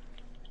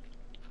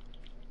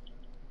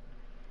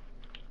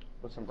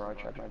 Listen, bro, I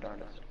tried my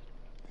darndest.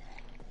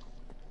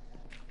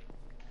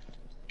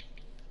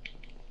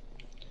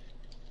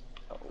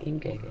 Oh,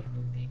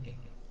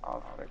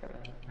 frick it.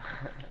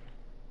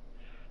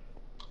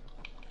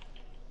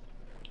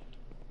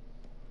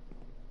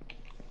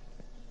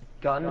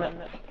 Gun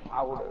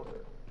powder.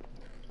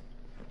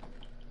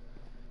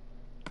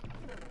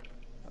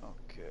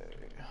 Okay.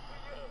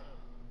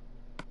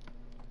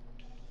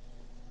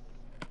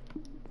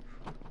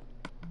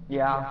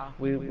 Yeah,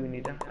 we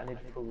need to. I need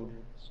food,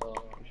 so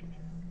we should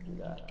do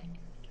that.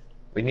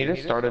 We need to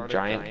start a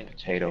giant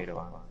potato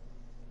farm.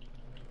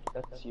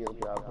 That's your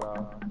job,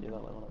 bro. You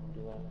don't want to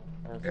do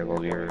that. Okay,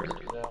 well, you're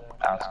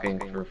asking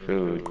for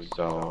food,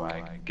 so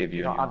I give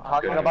you. No, I'm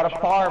talking about a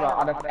farm,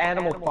 on an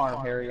animal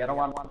farm, Harry. I don't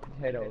want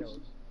potatoes.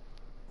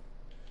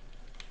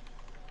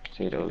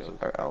 Potatoes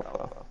are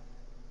alpha.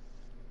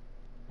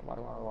 Why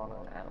do I want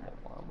an animal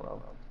farm,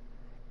 bro?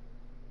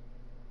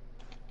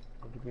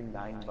 I'll give you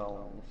 9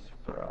 bones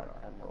for an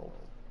emerald.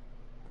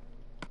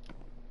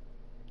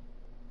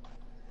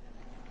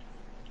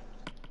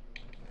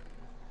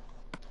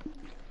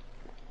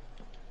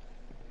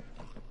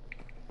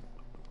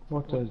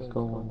 What is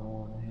going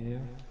on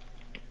here?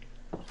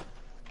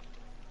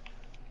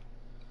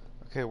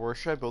 Okay, where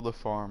should I build a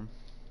farm?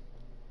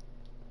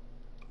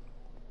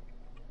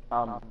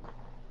 I'm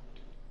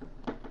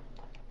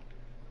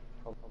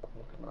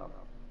looking up.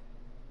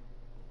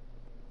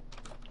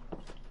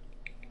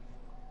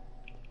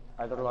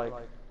 Either like,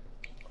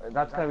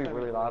 that's gonna be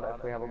really loud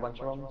if we have a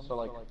bunch of them. So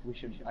like,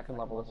 I can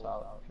level this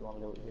out if you want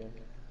to do it here.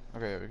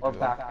 Okay, we can Or do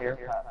back that.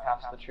 here,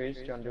 past the trees.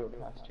 Do you want to do it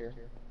past here?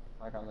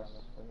 Like on this.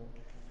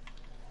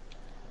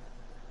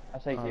 I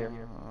say here.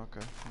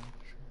 Okay.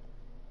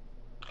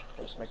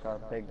 Just make our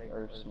big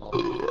or small.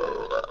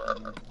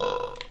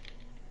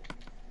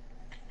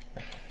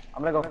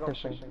 I'm gonna go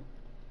fishing.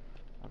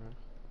 Okay.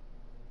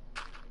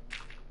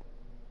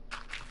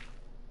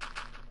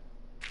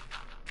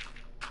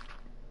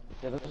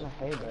 Yeah, this is a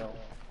hay bale.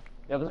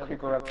 Yeah, this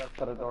creeper right at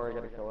the door, I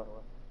gotta kill it.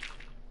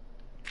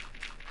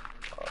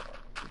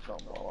 Please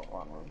don't blow up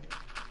on me.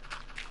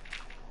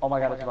 Oh my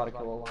god, it's about to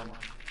kill a llama.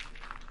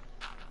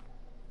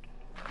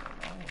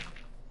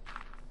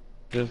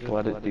 Just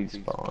let it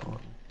despawn.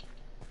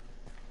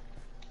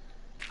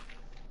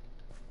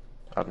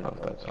 I don't know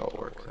if that's how it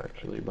works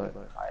actually, but.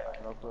 I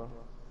have no clue.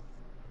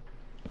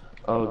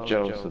 Oh,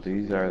 Joe, so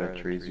these are the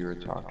trees you were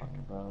talking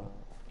about.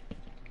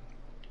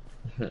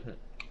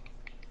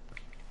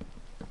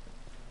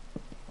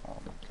 Oh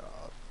my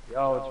god.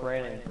 Yo, it's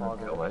raining. It's all I'll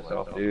kill good.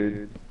 myself,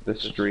 dude. The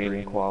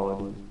stream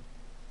quality.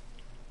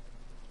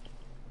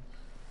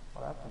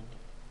 What happened?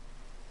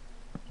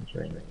 It's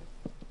raining.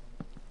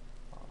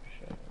 Oh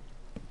shit.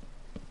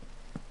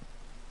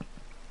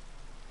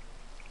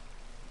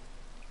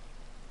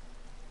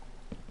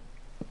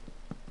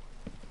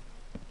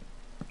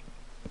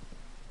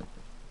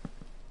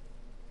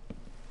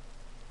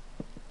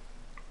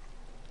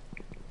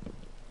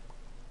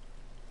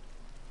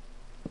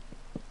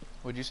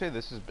 Would you say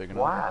this is big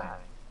enough? Why?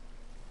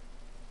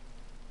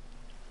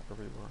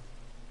 Wherever you were.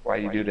 Why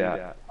you do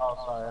that? Oh,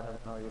 sorry, I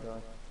didn't know what you're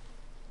doing.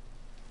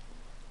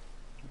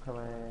 I'm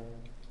coming.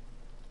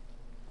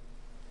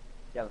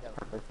 Yeah, that's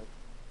perfect.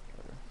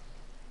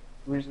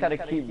 We just gotta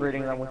keep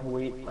breeding them with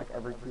wheat like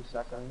every 2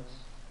 seconds.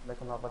 Make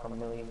them have like 1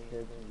 million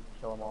kids and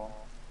kill them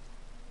all.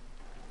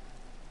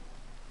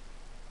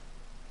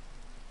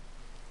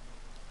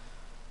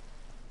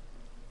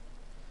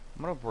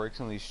 I'm gonna break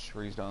some of these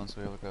trees down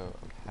so we have like a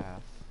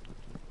path.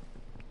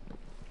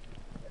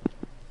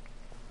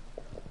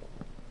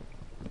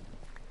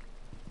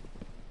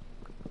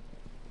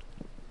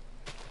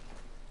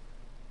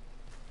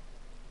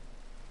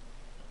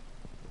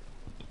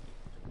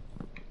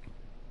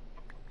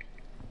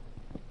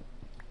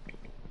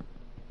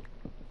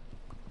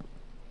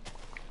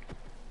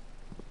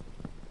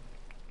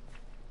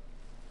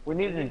 We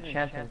need an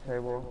enchanting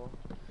table.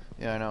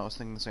 Yeah, I know. I was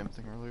thinking the same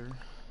thing earlier.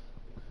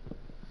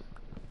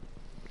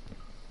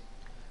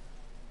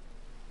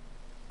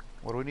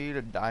 What do we need?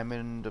 A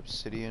diamond,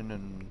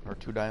 obsidian, or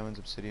 2 diamonds,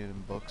 obsidian,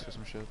 and books or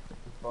some shit?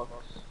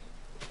 Books.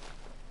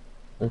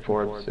 And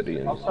 4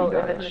 obsidian. Also,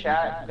 in the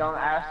chat, don't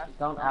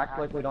act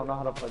like we don't know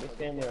how to play this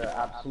game. We are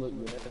absolute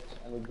units,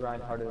 and we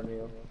grind harder than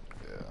you.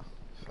 Yeah,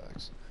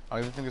 facts. I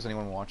don't even think there's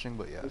anyone watching,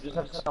 but yeah. We just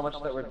have so much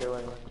that we're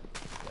doing.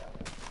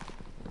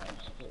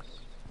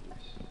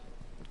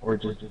 Or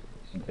just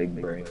big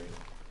brain.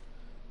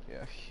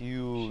 Yeah,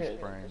 huge Shit,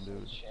 brain, this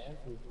dude. is Shan,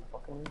 who's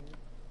fucking-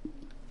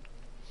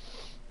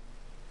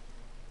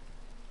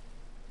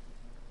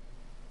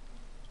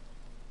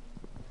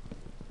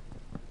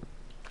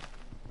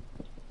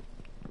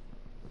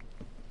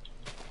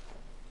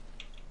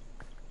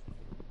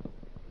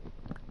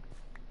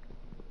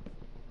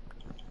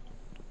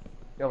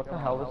 Yo, what the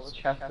hell? This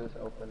chest is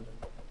open.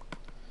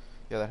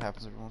 Yeah, that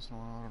happens every once in a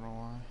while. I don't know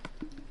why.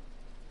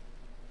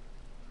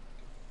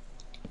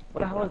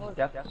 What the hell is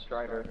Death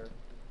Strider?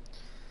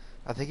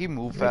 I think he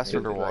moved faster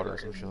underwater or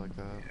some shit like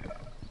that.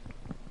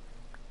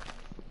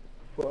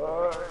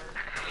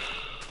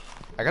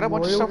 I got a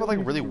bunch of stuff with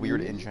like really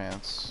weird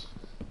enchants.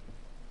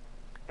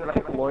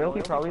 Like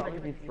loyalty, probably like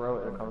if you throw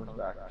it, it comes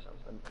back or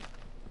something.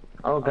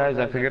 Oh, guys,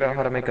 I figured out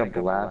how to make a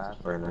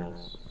blast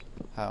furnace.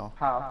 How?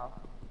 How?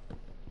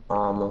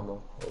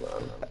 Hold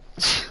on.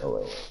 Oh,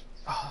 wait.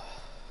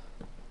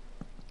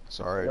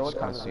 Sorry, Yeah, I what just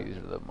kind time of is it?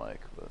 seized the mic,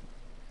 but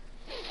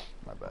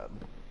my bad.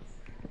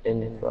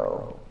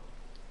 Info.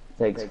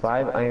 Takes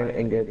 5 iron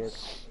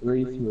ingots,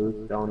 3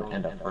 smooth stone,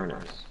 and a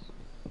furnace.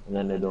 And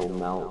then it'll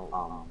melt,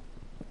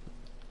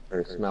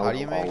 or smelt How do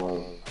you make all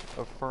of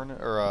a furnace,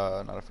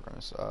 or not a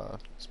furnace,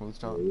 smooth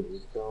stone?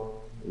 smooth stone.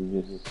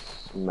 You just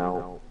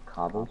smelt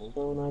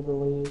cobblestone, I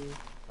believe.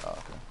 Oh,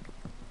 okay.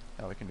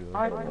 Yeah, we can do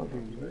I that.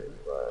 can do it.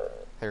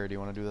 But Harry, do you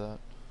want to do that?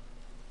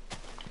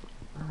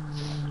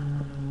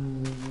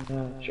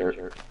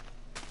 sure.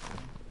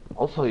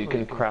 Also, you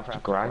can craft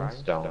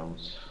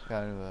grindstones. Yeah,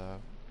 I do that.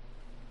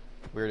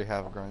 We already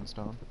have a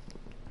grindstone.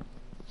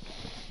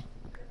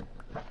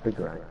 Big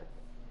grind.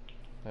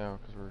 Yeah,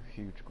 because we're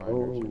huge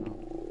grinders, you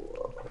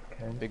know.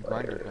 Okay. Big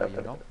grinder guy,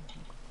 you know?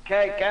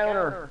 Okay,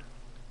 counter!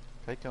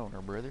 Take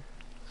owner, brother.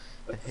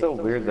 It's so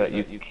weird that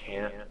you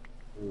can't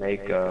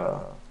make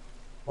a...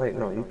 Wait,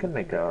 no, you can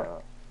make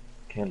a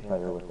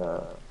campfire with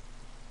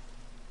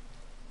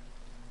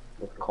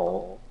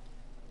coal.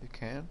 You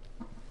can?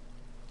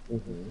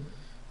 Mm-hmm.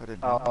 I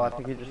didn't Oh, know. I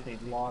think you just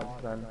need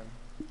logs then.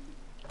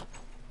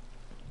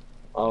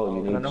 Oh,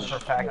 you I need know for a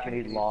fact you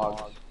need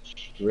logs.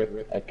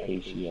 strip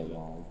acacia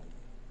log.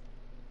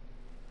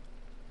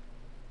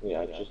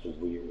 Yeah, it's just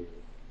weird.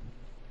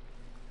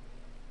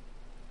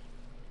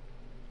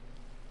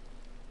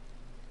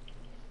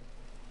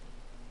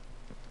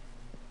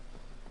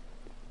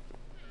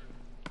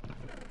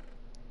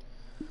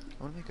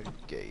 I want to make a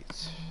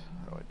gate.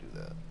 How do I do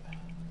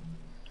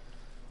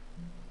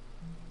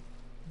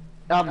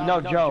that?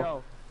 No,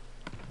 Joe.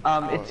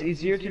 It's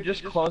easier to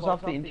just close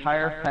off the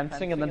entire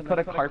fencing and then put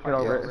a carpet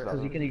over it,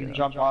 because you can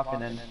jump off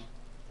and then...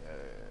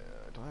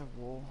 Do I have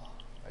wool?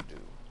 I do.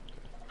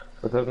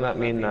 But doesn't that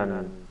mean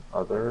then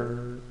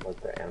other, like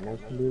the animals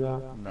can do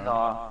that? No.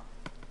 Nah,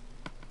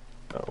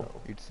 No.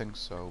 You'd think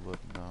so, but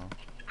no.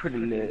 pretty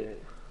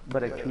lit.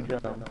 But it's too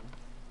dumb.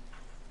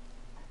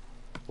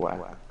 Whack.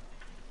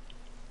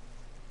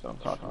 So I'm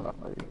talking about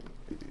my... Okay.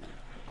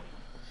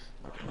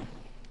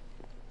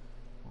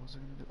 What was I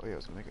gonna do? Oh yeah, I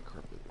was gonna make a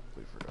carpet.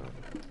 We forgot.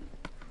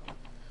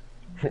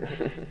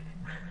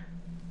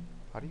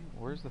 How do you?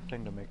 Where's the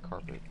thing to make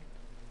carpet?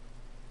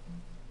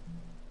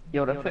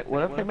 Yo,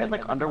 what if they made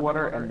like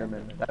underwater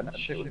Enderman? That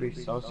shit would be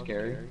so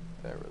scary.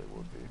 That really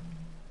would be.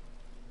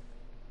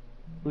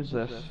 Who's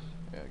this?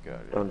 Yeah,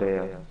 got it.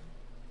 Dondea.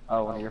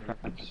 Oh, one of your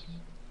friends.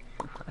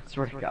 I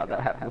swear to God,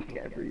 that happens like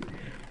every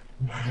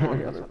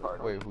other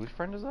part. Wait, whose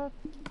friend is that?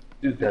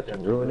 Dude, that's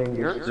ruining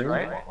your Yours, stream.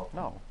 right?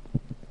 No.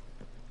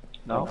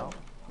 No?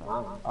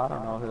 I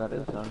don't know who that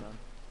is then.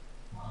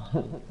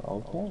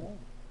 Okay.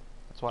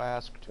 That's why I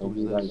asked who's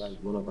Maybe this. like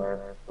one of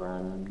our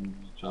friends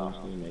changed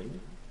their name.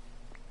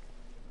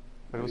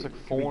 But it was like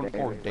Could be 4 and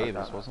 4 Davis,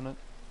 Davis, but- wasn't it?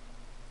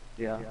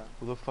 Yeah.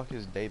 Who the fuck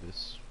is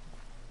Davis?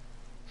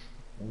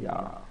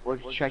 Yeah. We'll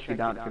check you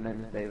down if your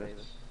name is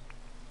Davis.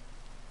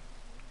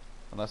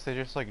 Unless they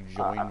just like I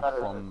joined thought it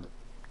from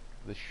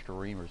the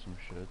stream or some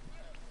shit.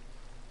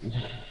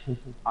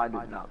 I do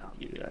not think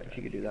you do that. If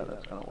you could do that,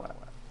 that's kinda whack.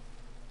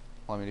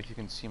 Well, I mean, if you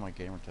can see my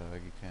gamer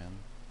tag, you can.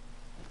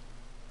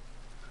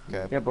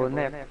 Okay. Yeah, but wouldn't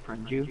they have to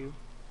friend you?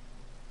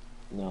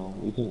 No,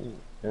 you can.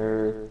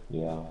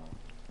 Yeah.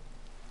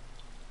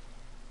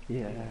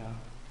 Yeah.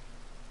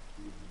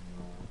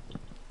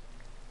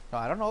 No,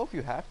 I don't know if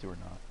you have to or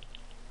not.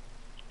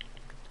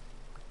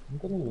 I'm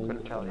gonna make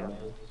Couldn't tell a ya. nice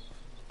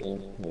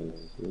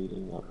staircase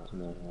leading up to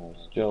my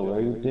house. Joe,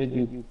 where did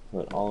you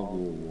put all of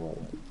your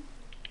wood?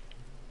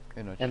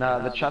 In a And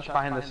the chest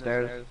behind the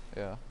stairs,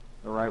 yeah.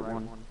 the right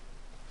one.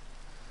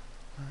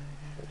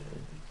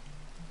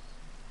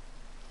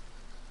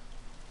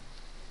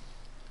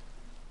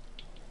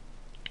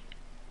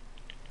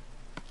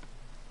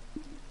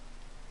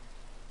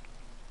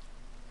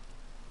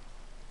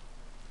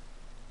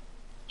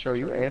 Joe, are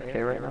you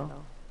AFK right now?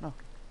 No.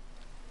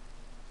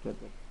 Good.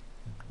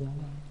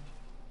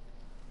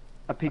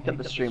 I peeked up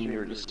the stream and you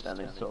were just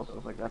standing still, so I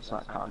was like, that's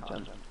not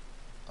content.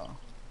 Oh. I'll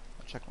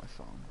check my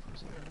phone for a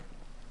second.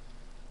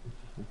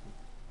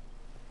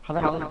 How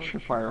the hell are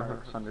tripwire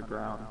hooks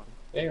underground?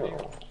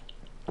 Arrow.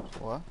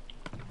 What?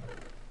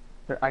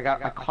 I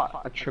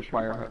caught a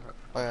tripwire hook.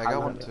 Oh yeah, I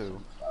got one too.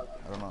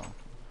 I don't know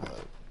how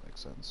that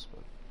makes sense,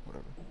 but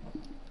whatever.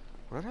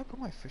 Where did I put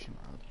my fishing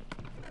rod?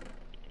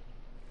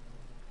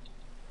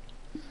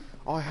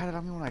 Oh, I had it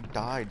on me when I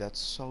died. That's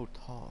so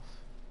tough.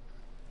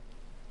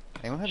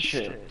 Anyone have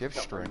Shit. gift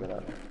string?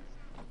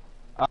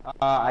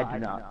 I do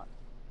not.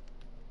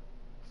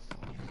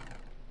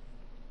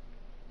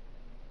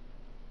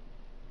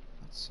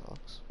 That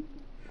sucks.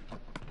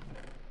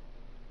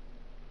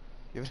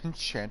 You have an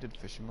enchanted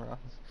fishing rod?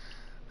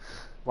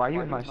 Why are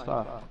you in my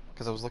stuff?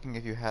 Because I was looking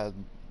if you had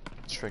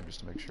string just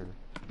to make sure.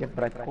 Yeah,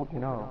 but I told you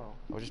no.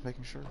 I was just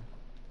making sure.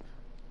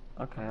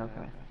 Okay,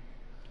 okay.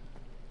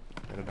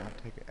 I did not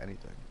take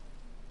anything.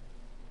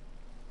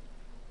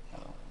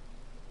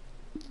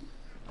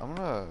 I'm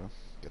gonna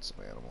get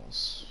some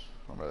animals.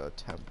 I'm gonna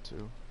attempt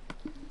to.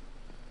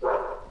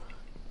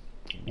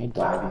 You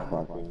died,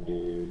 fucking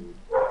dude.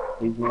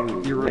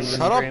 Hazel, You're ruining Shut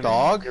the up, stream.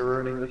 dog! You're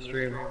ruining the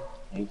stream.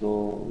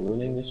 Hazel,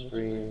 ruining the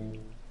stream.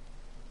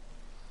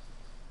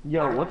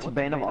 Yo, what's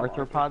Bane of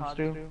Arthropods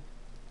do?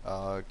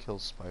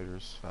 Kills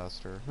spiders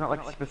faster. Not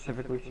like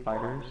specifically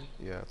spiders.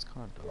 Yeah, it's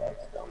kind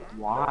of dumb.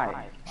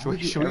 Why?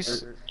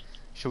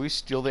 Should we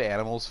steal the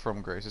animals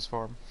from Grace's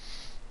farm?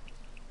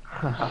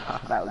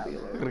 That would be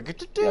hilarious. Gonna get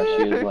to Yeah,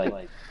 she has do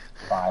like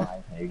 5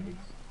 pigs.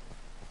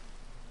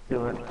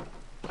 Do it.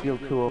 Steal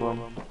 2 of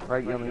them.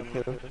 Right, you only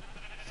 2.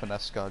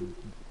 Finesse God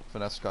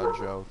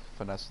Joe,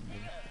 finessing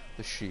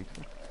the sheep.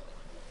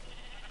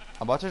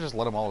 I'm about to just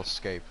let them all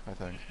escape, I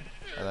think.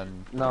 And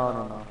then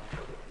No.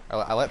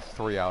 I let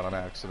 3 out on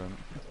accident.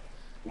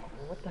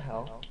 What the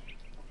hell?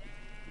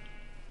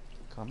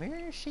 Come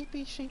here,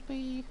 sheepy,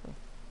 sheepy.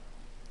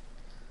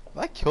 Did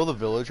I kill the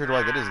villager? Do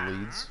I get his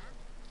leads?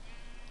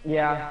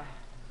 Yeah.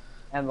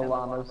 And the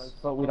llamas,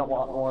 but we don't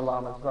want more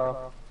llamas,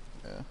 bro.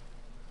 Yeah.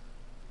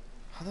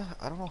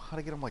 I don't know how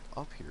to get them like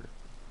up here.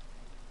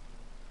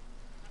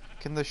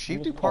 Can the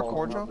sheep do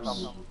parkour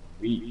jumps?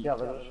 Yeah,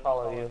 they'll just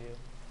follow you.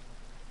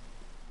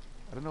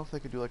 I don't know if they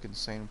could do like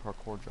insane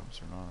parkour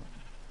jumps or not.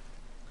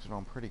 Cause you know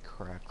I'm pretty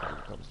cracked when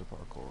it comes to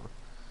parkour.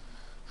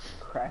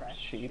 Cracked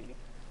sheep.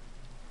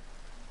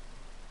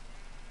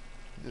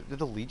 Did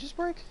the lead just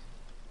break?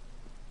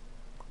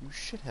 You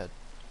shithead.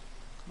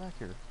 Come back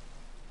here.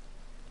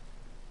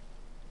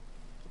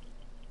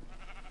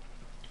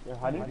 Yo,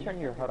 how do you turn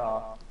your hood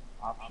off?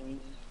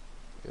 Options?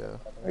 Yeah.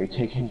 Are you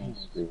taking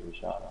a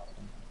screenshot?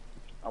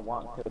 I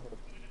want to.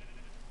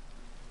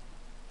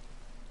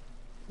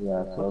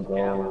 Yeah, so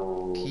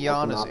go.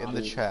 Keon is in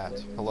the chat.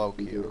 Hello,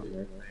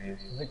 Keon.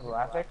 Is it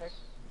graphics?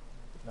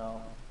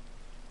 No.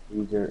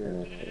 User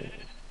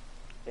interface.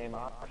 Game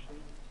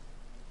options?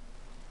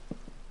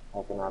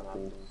 Open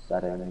options,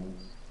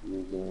 settings,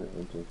 user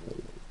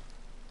interface.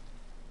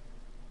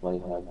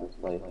 Playhead,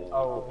 display head.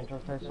 Oh,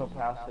 interface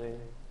opacity.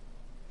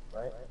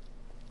 Right?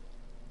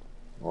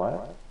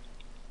 What?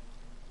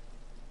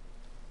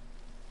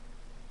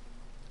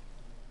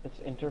 It's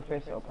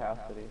interface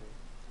opacity.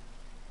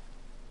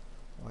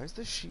 Why is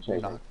this sheep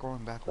Check not it.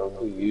 growing back? Go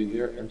to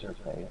user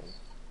interface.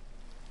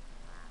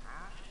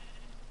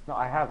 No,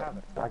 I have it.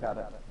 I got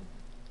it.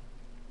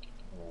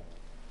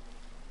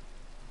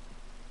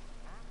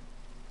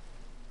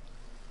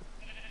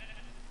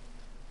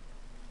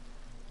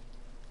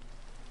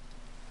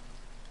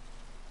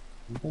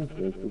 You think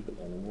this is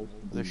animals?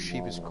 The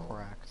sheep is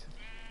cracked.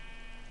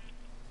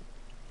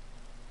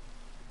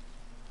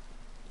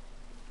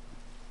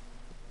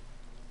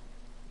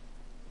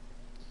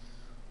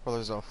 Well,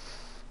 there's a.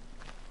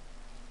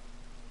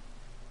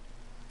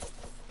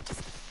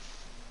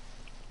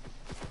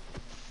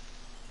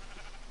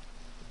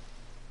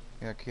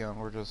 Yeah, Keon,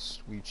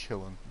 we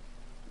chillin'.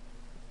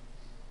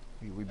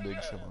 We big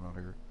chillin' out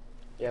here.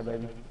 Yeah,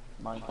 baby.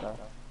 Minecraft.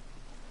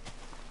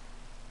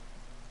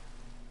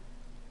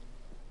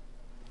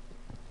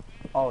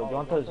 Oh, you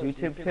want those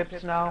YouTube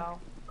tips now?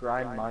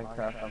 Grind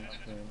Minecraft on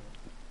screen.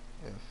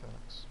 Yeah,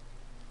 facts.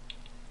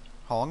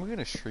 How long are we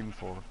gonna stream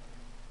for?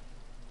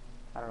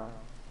 I don't know.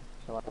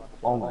 So like,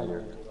 All nighter.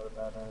 Go to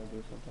bed and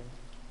do something.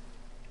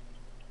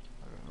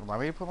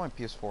 Remind me to put my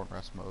PS4 in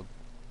rest mode.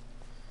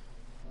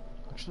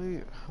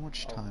 Actually, how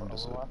much Oh, time for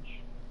does it?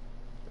 Overwatch?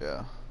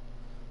 Yeah.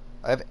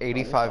 I have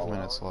 85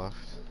 minutes left.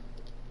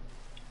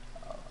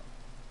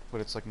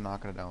 But it's like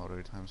not gonna download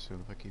anytime soon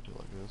if I keep it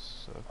like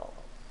this, so.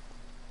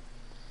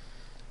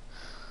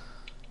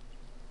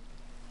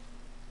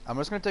 I'm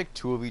just gonna take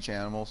 2 of each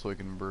animal so we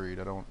can breed.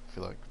 I don't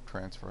feel like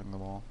transferring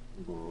them all.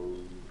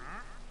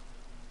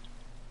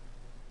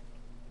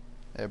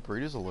 Yeah,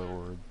 breed is a little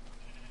word.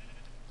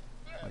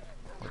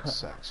 Like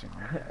sex, you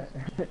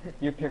know?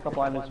 Your pickup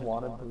line is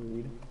wanted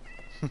breed.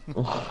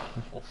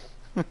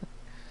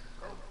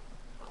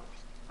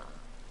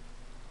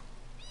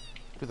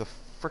 Dude, the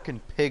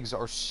frickin' pigs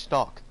are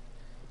stuck.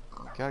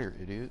 Get out of here,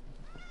 idiot.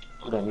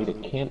 But I need a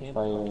campfire.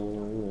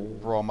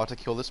 Bro, I'm about to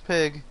kill this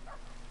pig.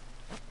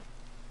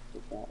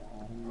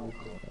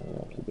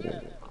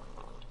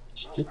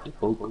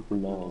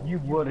 You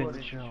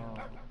wouldn't, Joe.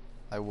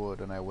 I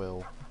would and I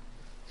will.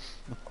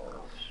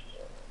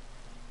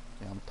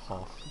 Yeah, I'm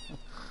tough.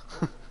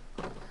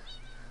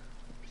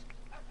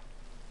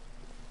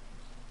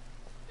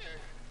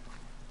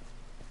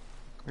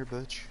 Here,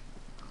 bitch.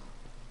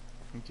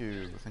 Thank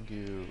you, thank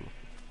you.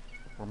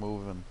 We're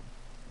moving.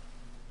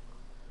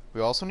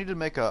 We also need to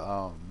make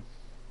a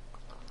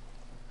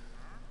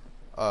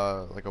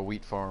like a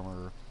wheat farm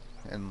or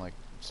and like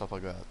stuff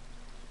like that.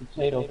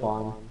 Potato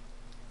farm.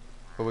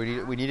 But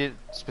we need it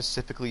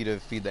specifically to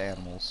feed the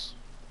animals.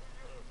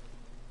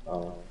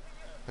 Oh.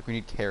 Like we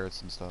need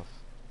carrots and stuff.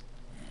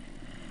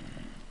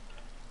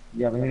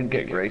 Yeah, we need to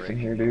get Grace in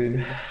here,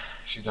 dude.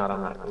 She's not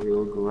on that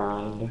real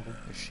grind.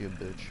 Is she a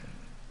bitch?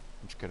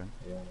 I'm just kidding.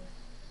 Yeah.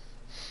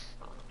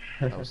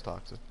 That was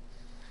toxic.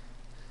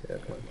 Yeah,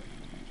 okay.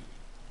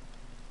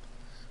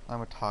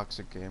 I'm a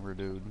toxic gamer,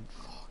 dude.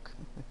 Fuck.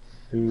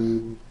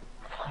 Dude.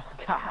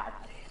 God.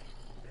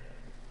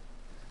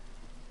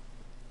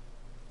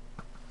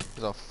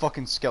 There's a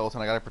fucking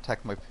skeleton. I gotta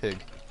protect my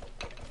pig.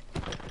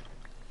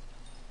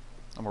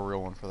 I'm a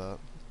real one for that.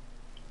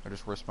 I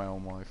just risked my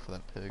own life for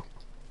that pig.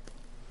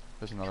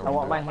 There's another I one.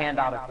 want my dude. hand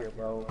out of here,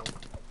 bro.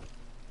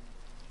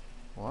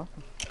 What?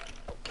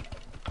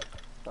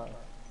 Sorry.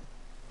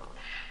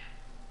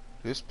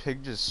 This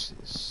pig just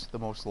is the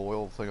most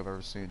loyal thing I've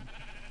ever seen.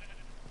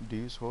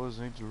 This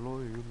wasn't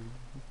loyal.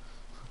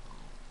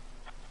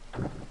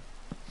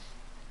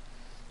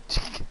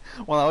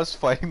 When I was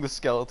fighting the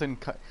skeleton,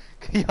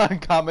 Keon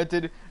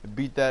commented,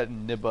 "Beat that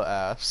Nibba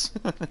ass."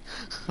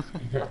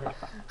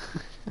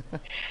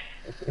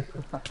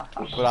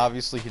 But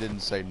obviously he didn't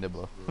say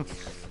Nibba.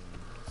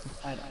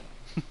 I know.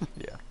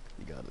 Yeah,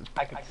 you got it.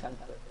 I could sense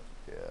it.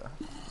 Yeah.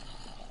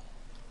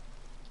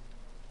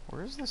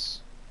 Where is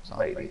this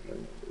zombie?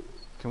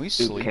 Can we Dude,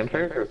 sleep?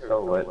 campfires are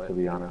so lit, to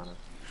be honest.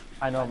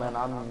 I know, man.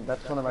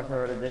 That's one of my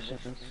favorite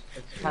additions.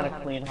 It's kind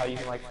of clean how you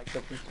can like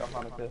put some stuff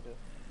on it too.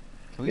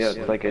 Can we Yeah, sleep?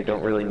 it's like I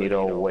don't really need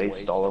to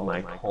waste all of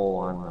my coal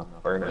on the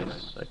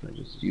furnace. I can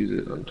just use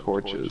it on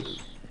torches.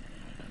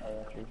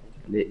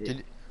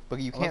 But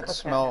you Well, can't that's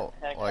smell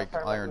okay. like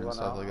Campfire iron and might be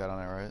stuff one like that on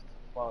it, right?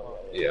 Well,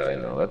 Yeah, I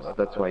know.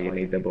 That's why you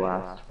need the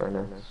blast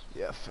furnace.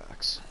 Yeah,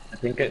 facts. I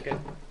think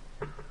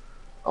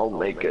I'll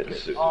make it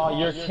soon. Oh,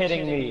 you're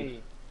kidding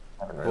me.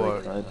 I haven't really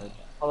What? tried.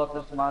 Hold up,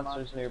 this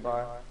monster's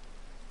nearby.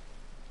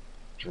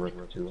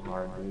 Drip too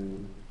hard,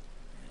 dude.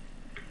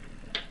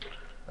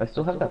 I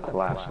still have that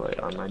flashlight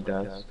on my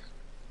desk.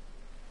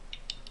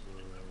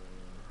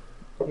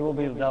 He will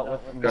be dealt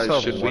with. Guys, still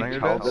have should one on we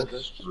your tell desk? the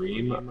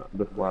stream,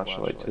 the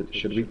flashlight,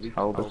 should we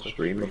tell the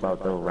stream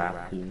about the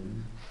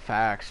raccoon?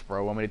 Facts,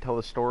 bro. Want me to tell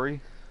the story?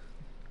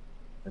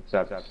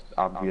 Except,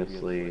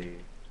 obviously...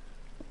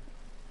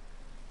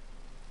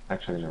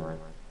 Actually, never mind.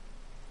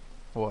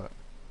 What?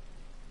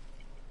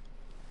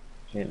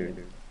 Can't do it.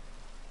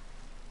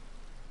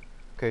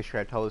 Okay, should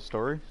I tell the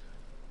story?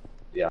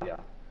 Yeah.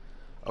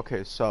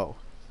 Okay, so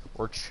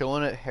we're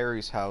chilling at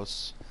Harry's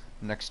house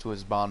next to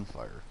his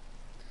bonfire,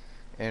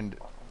 and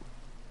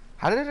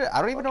how did it?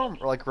 I don't even know.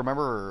 Like,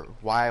 remember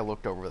why I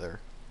looked over there?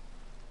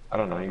 I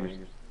don't know,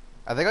 you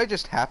I think I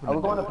just happened. Are to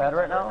we going do to it. bed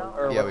right now?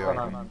 Or Yeah, what's we going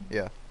are. on?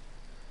 Yeah.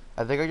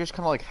 I think I just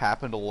kind of like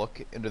happened to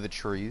look into the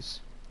trees,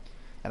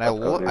 and Let's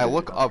go, I dude.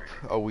 look up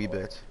a wee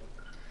bit,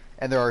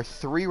 and there are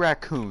 3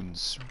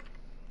 raccoons.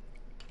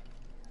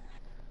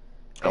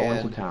 go And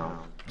into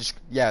town. just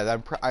yeah,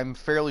 I'm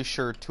fairly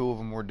sure 2 of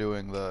them were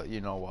doing the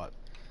you know what.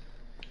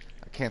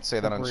 I can't say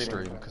that on Breeding.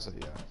 stream because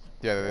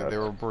yeah they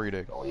were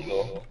breeding.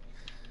 Illegal.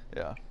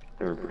 Yeah.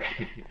 They were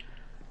breeding.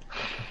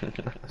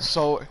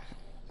 So,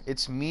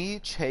 it's me,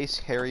 Chase,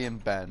 Harry,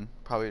 and Ben.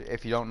 Probably,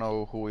 if you don't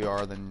know who we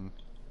are, then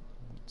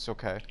it's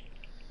okay.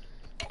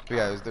 But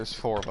yeah, there's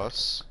 4 of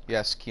us.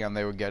 Yes, Keon,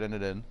 they were getting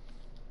it in.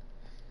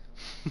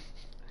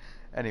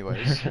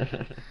 Anyways,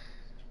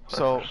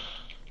 so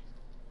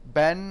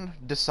Ben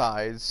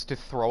decides to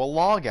throw a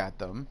log at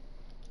them.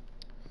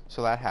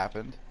 So that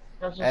happened.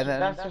 That's just, And then-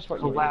 that's just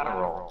what you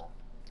Collateral.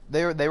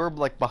 They were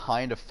like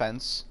behind a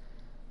fence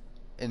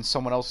in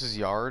someone else's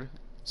yard.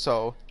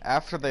 So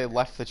after they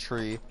left the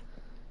tree,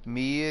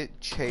 me,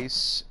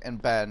 Chase, and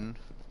Ben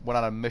went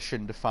on a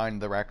mission to find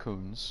the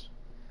raccoons.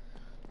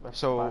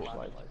 So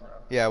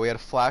yeah, we had a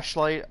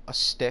flashlight, a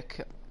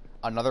stick,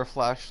 another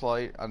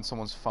flashlight on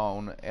someone's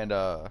phone, and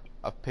a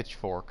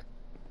pitchfork.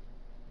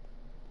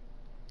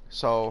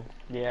 So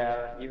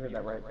Yeah, you heard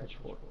that right,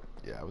 pitchfork.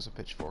 yeah, it was a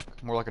pitchfork,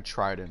 more like a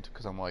trident,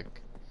 because I'm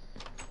like,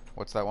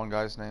 what's that one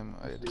guy's name?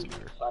 It doesn't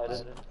matter.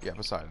 Poseidon. Yeah,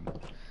 Poseidon.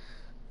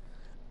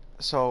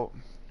 So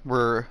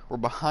we're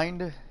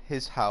behind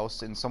his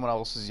house in someone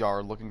else's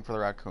yard looking for the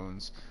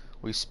raccoons.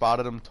 We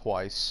spotted them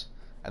twice,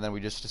 and then we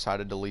just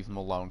decided to leave them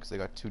alone because they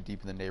got too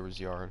deep in the neighbor's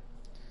yard.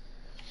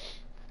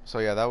 So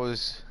yeah, that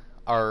was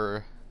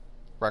our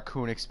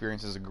raccoon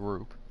experience as a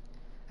group.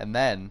 And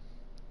then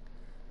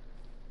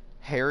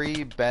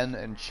Harry, Ben,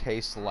 and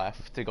Chase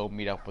left to go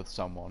meet up with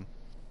someone.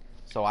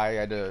 so I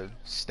had to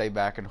stay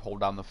back and hold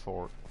down the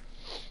fort.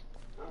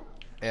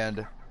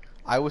 And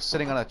I was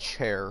sitting on a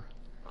chair.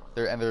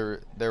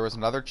 There was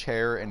another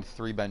chair and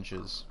 3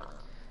 benches.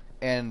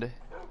 And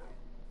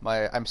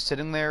I'm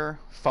sitting there,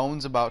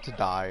 phone's about to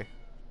die.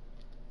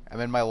 I'm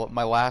in my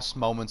last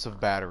moments of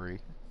battery.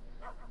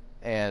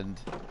 And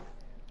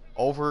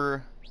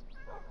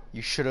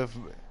you should have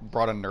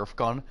brought a Nerf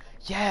gun.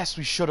 Yes,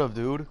 we should have,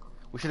 dude.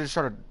 We should have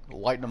started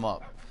lighting them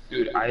up.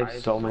 Dude, I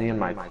have so many in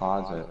my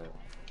closet.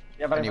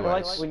 Yeah, but I feel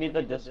Anyways. like we need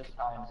the disc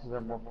time because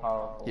they're more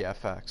powerful. Yeah,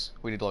 facts.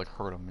 We need to like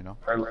hurt them, you know.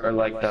 Or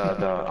like what are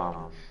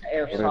they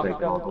Airsoft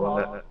called? The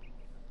one gun. that-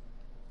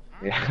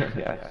 Yeah,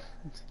 yeah.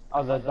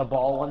 Oh, the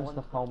ball ones,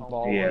 the foam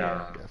ball ones.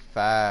 Yeah. Yeah,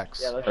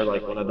 facts. Yeah, Or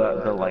like one of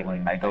the like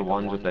mega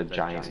ones with the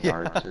giant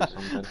darts or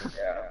something.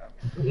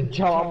 Yeah.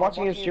 Joe, I'm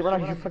watching your stream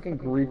right now. You're fucking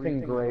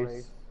griefing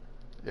Grace.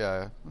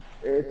 Yeah.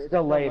 It's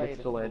delayed.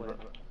 It's delayed.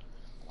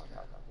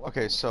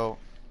 Okay, so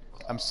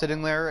I'm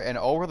sitting there, and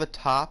over the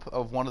top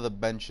of one of the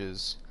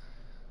benches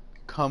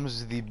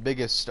comes the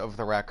biggest of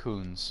the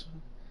raccoons.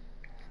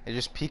 It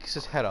just peeks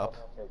his head up,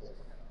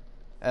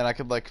 and I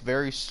could like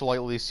very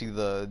slightly see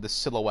the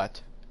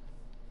silhouette.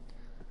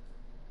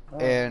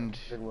 And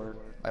Good word.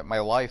 my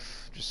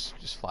life just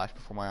flashed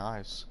before my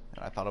eyes,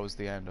 and I thought it was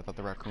the end. I thought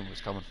the raccoon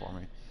was coming for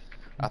me.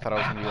 I thought I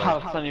was gonna be like,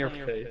 House on your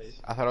face.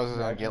 I thought I was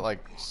gonna get like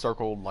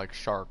circled like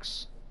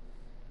sharks.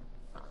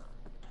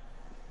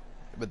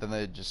 But then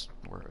they just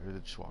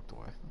walked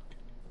away.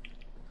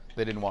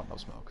 They didn't want no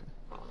smoke.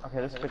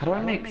 Okay, this. How do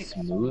I make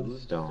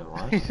smooth stone?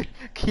 What?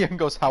 Kian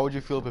goes, "How would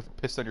you feel if it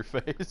pissed on your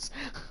face?"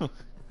 Oh,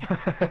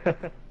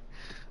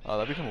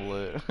 that'd become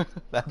lit.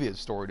 That'd be a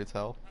story to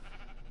tell.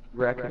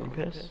 Raccoon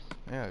piss.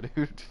 Yeah,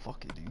 dude.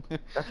 Fuck it, dude.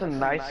 That's a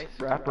nice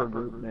rapper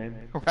group name.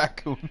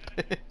 Raccoon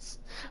piss.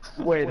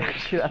 Wait,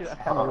 actually, that's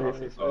kind of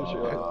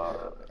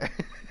racist.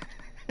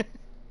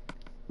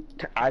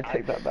 I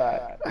take that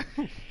back.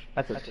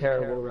 That's a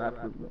terrible rap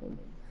group name.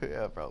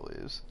 Yeah, it probably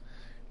is.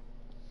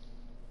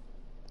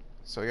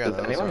 So yeah, Does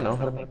that was anyone our- know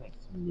how to make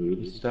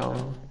smooth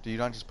stone? Do you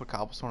not just put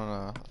cobblestone in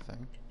a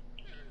thing?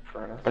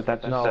 But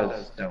that just No.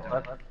 says stone.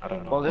 I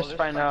don't know. Well, just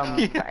find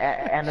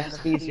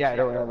anesthesia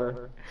or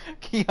whatever.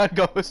 Keon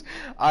goes,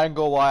 "I ain't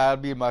gonna lie,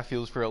 I'd be in my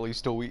fields for at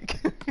least a week."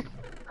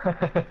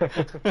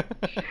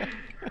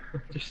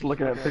 Just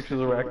looking at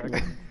pictures of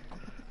raccoons.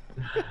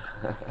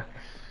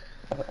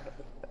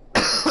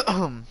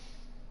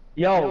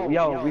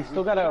 Yo, we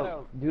still gotta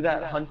do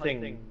that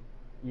hunting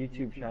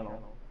YouTube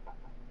channel.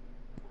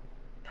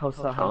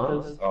 Toast the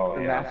Hunters, Oh,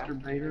 the yeah.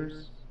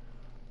 masturbators.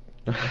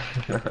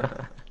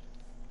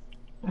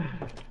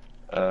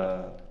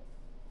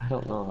 I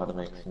don't know how to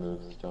make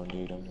smooth stone,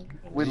 dude.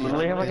 We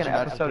literally have like an Did you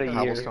not episode put a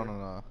cobblestone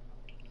year.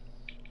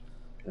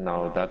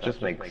 No, that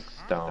just makes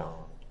stone.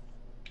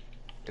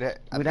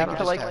 We'd have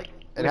to, like- it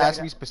we'd has have-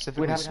 to be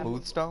specifically have to-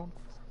 smooth stone.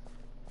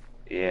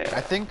 Yeah.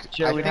 I think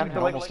Joe, we'd have to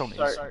normal like stone is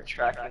start smooth.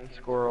 tracking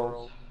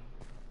squirrels.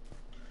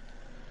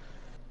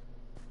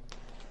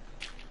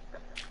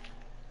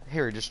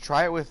 Here, just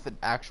try it with an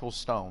actual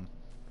stone.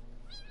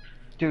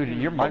 Dude,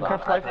 your Hold on,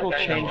 Minecraft I life think will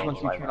I know change what once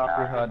you like turn off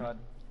your that. HUD.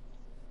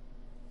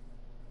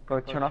 Go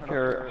turn off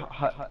your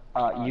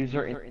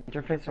user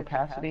interface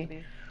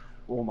opacity.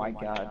 Oh my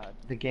god,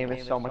 the game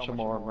is so much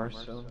more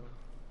immersive.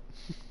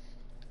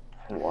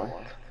 What?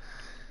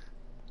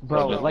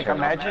 Bro, Just like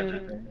turn off imagine.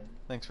 everything?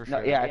 Thanks for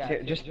No, sharing.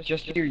 yeah,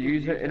 just your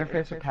user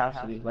interface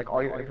opacity. Like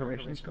all your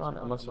information's gone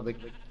unless like,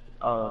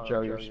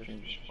 Joe, your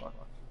stream's fucked.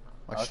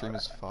 My stream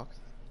is fucked.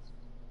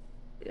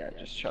 Yeah,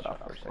 just shut off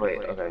for a second. Wait,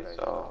 okay,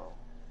 so.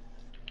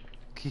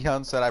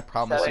 Keon said, "I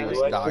promise you Settings.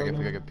 this dog if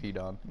I get peed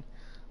on."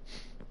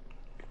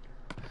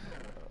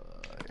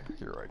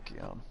 You're right,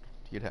 Keon.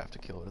 You'd have to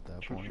kill it at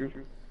that point. True.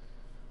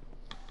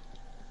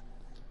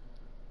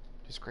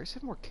 Does Grace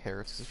have more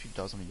carrots? If she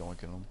doesn't, you don't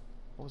get them.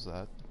 What was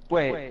that?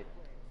 Wait,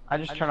 I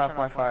just turned off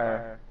my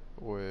fire.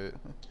 Wait,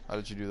 how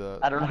did you do that?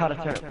 I don't know how to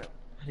turn it.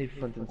 I need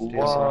flint and steel.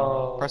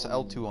 Whoa. Press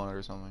L2 on it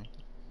or something.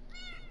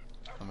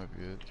 That might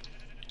be it.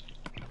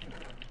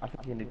 I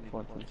think you need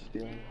flint and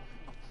steel.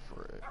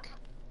 Frick.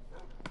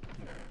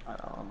 I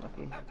know, I'm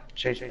lucky.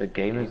 Chase, the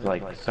game is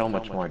like so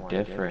much more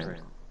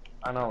different.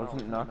 I know,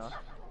 isn't it nuts?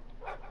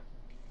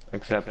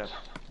 Except.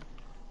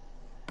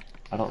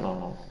 I don't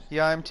know.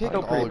 Yeah, I'm taking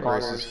Still all pretty of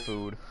Grace's boring.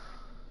 food.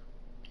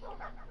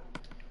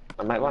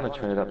 I might want to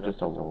turn it up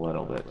just a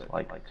little bit,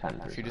 like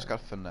 10%. She just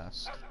got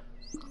finessed.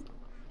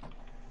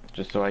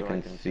 Just so I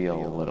can see a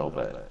little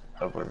bit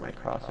of where my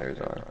crosshairs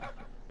are.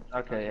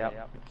 Okay, yeah.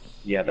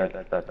 Yeah,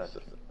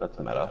 that's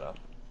meta.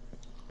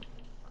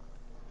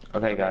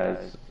 Okay,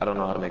 guys, I don't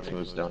know how to make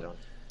smooth stone.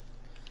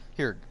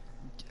 Here.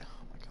 Oh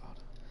my god.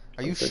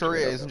 Are you I'm sure it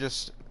picking it up. isn't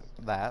just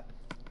that?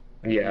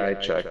 Yeah, I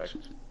checked.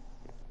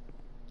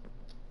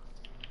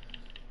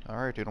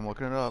 Alright, dude, I'm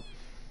looking it up.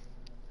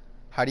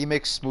 How do you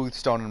make smooth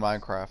stone in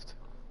Minecraft?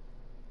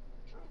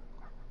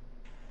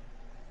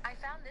 I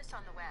found this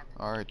on the web.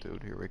 Alright,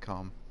 dude, here we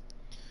come.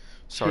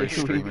 Sorry, Here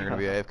we stream, you're gonna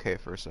be come. AFK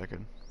for a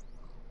second.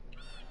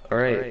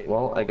 Alright,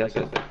 well, I guess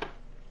it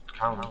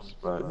counts,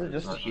 but. Is it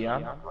just not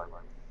Keon?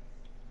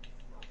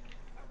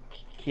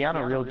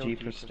 Keanu real G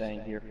for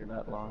staying here for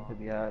that long to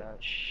be at.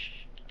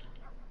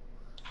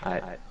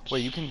 Wait,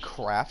 you can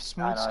craft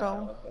smooth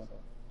stone?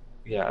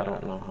 Yeah, I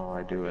don't know how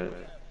I do it.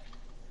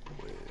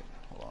 Wait,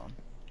 hold on.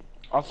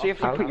 I'll see if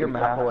you put your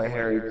map away,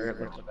 Harry. It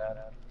looks bad.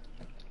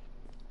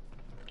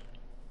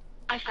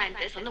 I find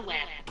this on the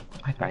web.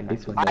 I find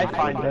this one. I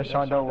find this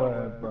on the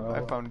web, bro.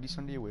 I found this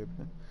on the web.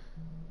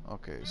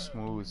 Okay,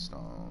 smooth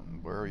stone.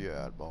 Where are you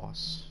at,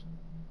 boss?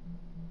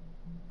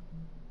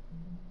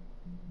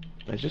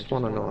 I just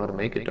want to know how to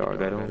make a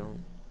dog. I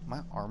don't.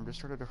 My arm just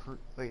started to hurt.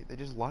 Wait, they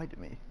just lied to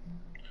me.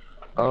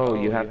 Oh,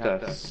 you have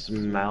to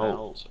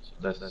smelt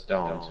the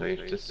stone. So you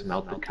have to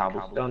smelt the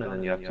cobblestone, and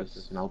then you have to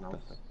smelt the.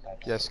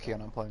 Yes,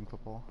 Keanu, I'm playing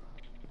football.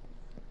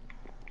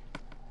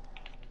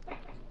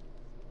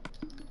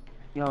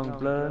 Young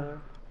blood.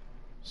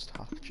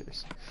 Stop,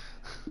 Chase.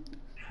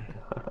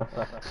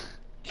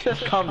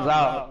 Just comes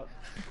out.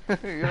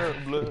 Yeah,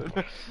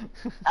 blood.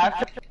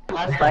 After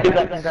last night,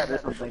 that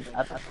is something.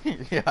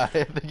 Yeah, I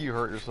think you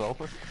hurt yourself.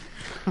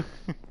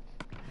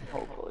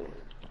 Hopefully.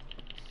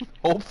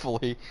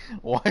 Hopefully.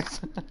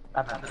 What?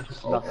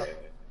 That's nothing.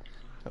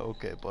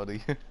 Okay,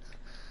 buddy.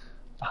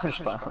 I'm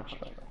just fine.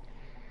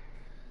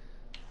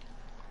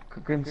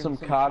 Cooking some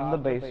cod in the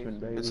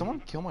basement, baby. Did someone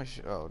kill my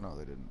Oh, no,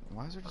 they didn't.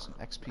 Why is there just an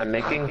XP? I'm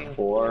making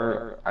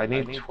 4. I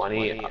need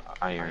 20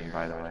 iron,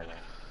 by the way.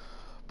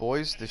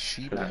 Boys, the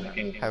sheep I'm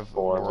making have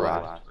 4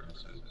 morale. blast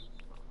furnaces.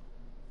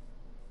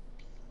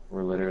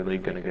 We're literally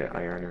gonna get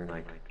iron in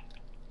like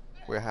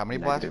Wait, how many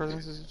blast Negative.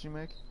 furnaces did you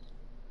make?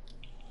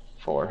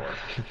 4.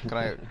 Can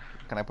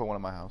I put one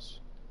in my house?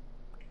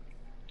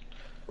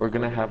 We're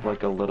gonna have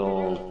like a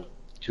little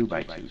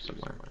 2x2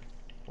 somewhere.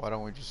 Why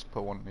don't we just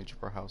put one in each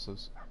of our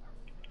houses?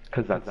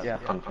 Cause that's Yeah.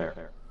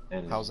 unfair.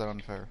 And How's that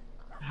unfair?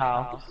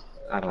 How?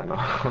 I don't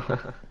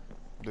know.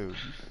 Dude.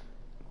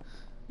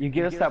 You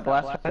give us that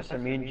blast furnace,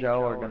 and me and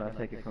Joe are gonna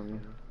take it from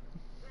you.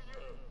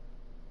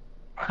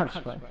 I'm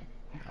just playing.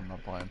 I'm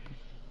not playing.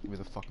 Give me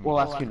the fucking We'll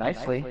ask you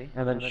nicely,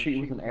 and then shoot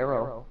you with an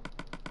arrow.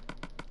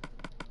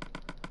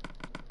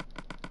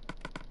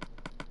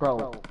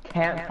 Bro,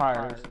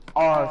 campfires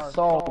are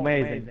so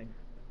amazing.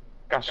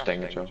 Gosh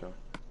dang it, Joe.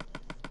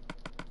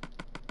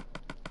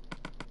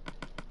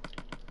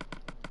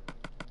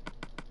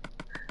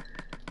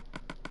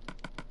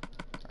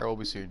 I will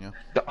be seeing you.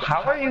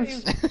 How are you?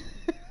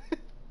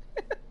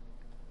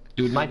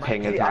 Dude, my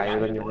ping is higher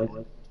than yours.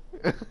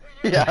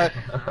 Yeah,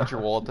 it's your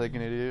wall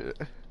taking idiot.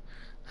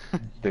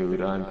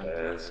 Dude, I'm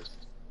pissed.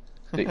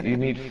 You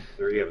need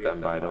 3 of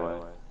them, by the way.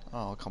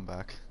 Oh, I'll come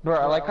back. Bro,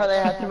 I like how they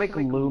have to make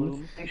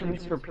loom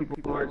stations for people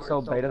who are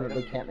so beta that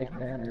they can't make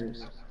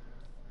banners.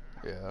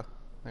 Yeah,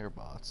 they're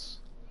bots.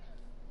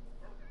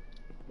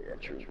 Yeah,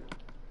 true.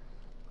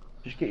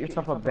 Just get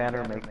yourself a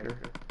banner maker.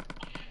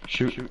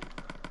 Shoot.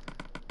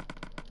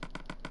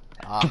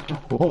 Ah,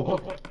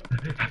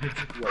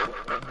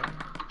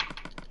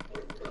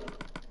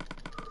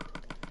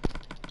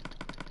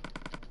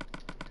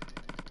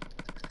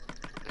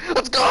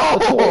 let's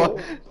go!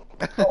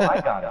 Oh, I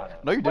got it.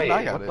 No, you didn't.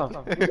 I got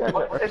It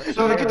it.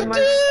 showed up on my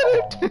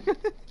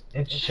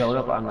It showed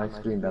up on my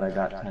screen that I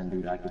got 10,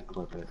 dude. I could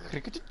clip it.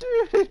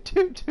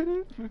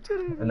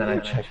 And then I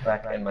checked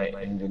back in my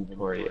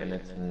inventory and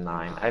it's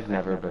 9. I've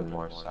never been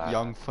more sad.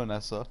 Young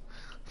Vanessa.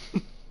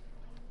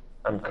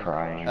 I'm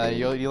crying.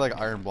 You like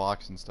iron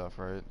blocks and stuff,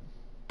 right?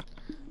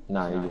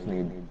 Nah, you just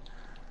need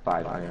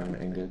 5 iron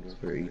ingots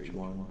for each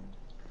one.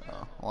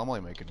 Oh, well, I'm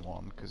only making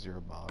 1 because you're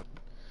a bot.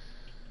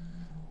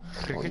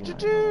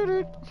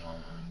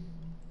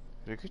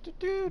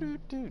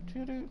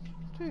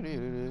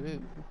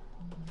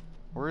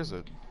 Where is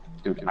it?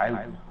 Dude,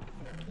 I'm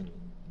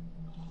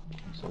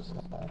so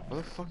sad.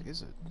 Where the fuck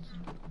is it?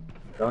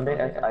 Don't they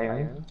ask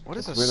iron? What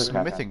is a Where the cat-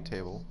 smithing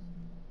table?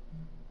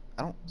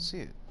 I don't see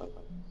it.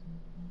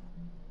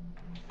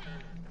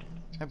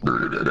 I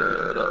believe it.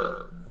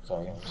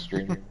 Sorry, I'm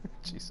streaming.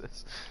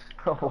 Jesus.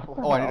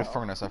 Oh, I need a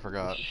furnace, I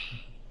forgot.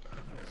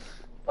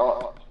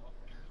 Oh,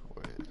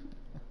 Wait.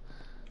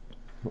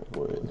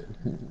 wood.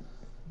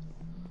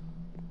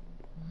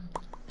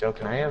 Joe,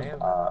 can I have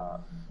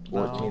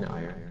 14 No.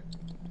 iron?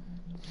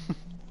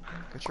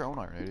 Get your own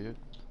iron, idiot.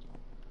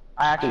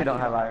 I actually don't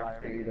have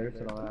iron either,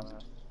 so don't ask.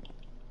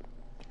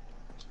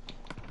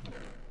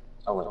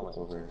 Oh, wait, it's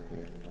over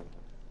here.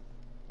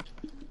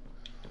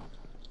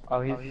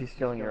 Oh, he's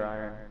stealing your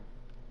iron.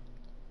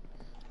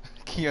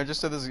 Keon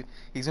just said this.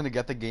 He's gonna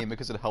get the game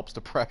because it helps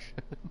depression.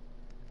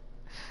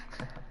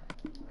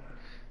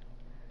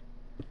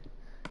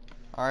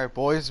 Alright,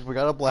 boys, we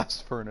got a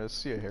blast furnace.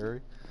 See ya,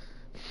 Harry.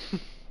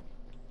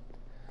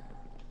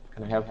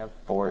 Can I have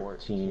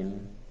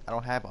 14? I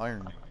don't have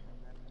iron.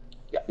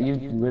 Yeah, you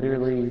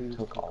literally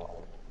took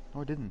all.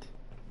 No, I didn't.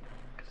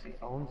 He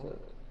owns it.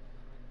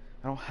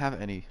 I don't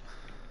have any.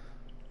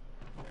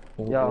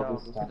 Yo,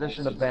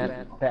 position to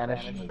banish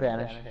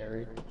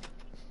Harry.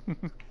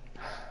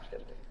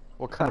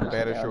 What kind of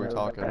banish are we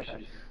talking?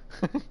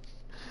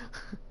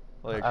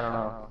 Like, I don't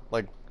know.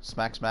 like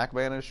smack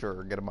banish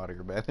or get him out of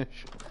your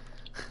banish?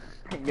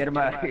 Get him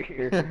out of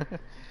here.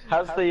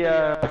 How's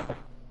the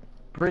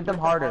breathe them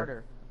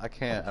harder? I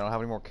can't. I don't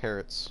have any more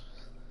carrots.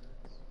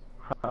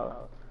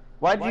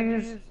 Why'd you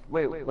use?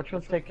 Wait, which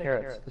ones take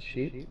carrots? The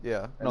sheep?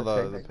 Yeah. And No,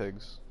 the the pigs?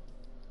 pigs.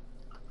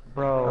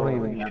 Bro, I don't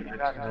even you got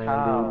got time,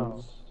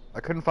 cows. I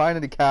couldn't find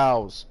any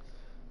cows.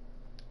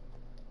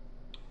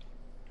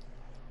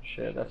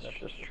 Shit, that's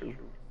just true.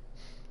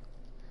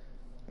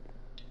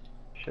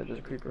 Shit, there's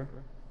a creeper.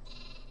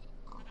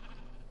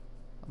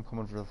 I'm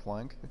coming for the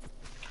flank.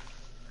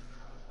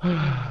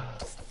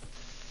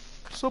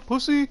 So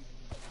pussy.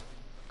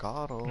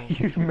 Got him.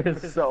 You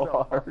missed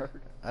so hard.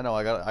 I know.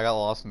 I got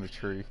lost in the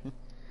tree. You're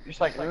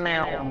just like,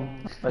 now.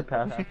 Right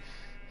past.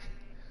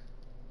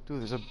 Dude,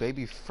 there's a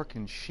baby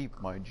frickin' sheep,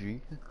 my G.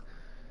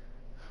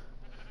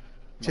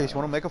 Chase, you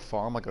wanna make a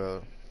farm, like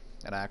an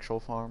actual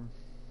farm?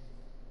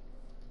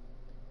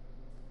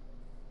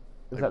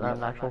 Is Like that not wheat-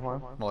 an actual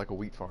farm? No, like a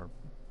wheat farm.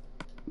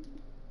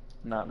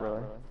 Not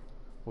really.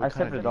 We I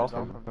kinda saved it need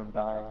also to. from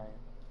dying.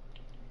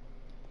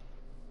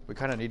 We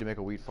kinda need to make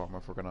a wheat farm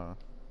if we're gonna...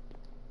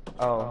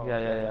 Oh,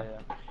 yeah.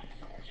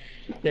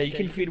 Yeah, you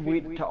can feed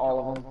wheat to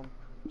all of them.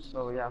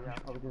 So yeah, we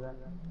should probably do that.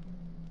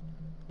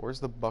 Where's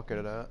the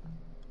bucket at?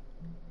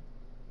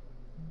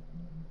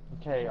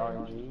 Okay,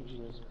 RNG,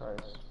 Jesus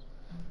Christ.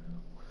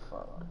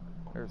 Fuck.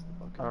 There's the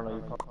bucket. I don't know,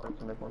 you probably have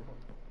to make one.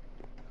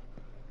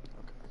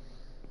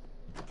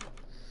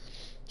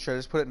 Should I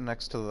just put it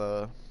next to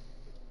the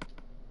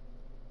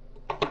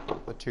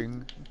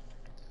ting?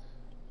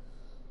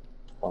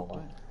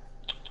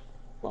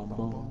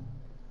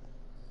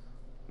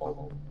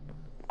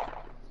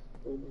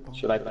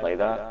 Should I play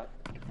that?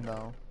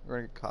 No, we're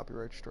gonna get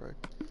copyright strike.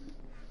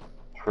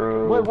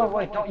 True.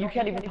 Wait, don't, you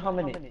can't even hum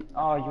in it.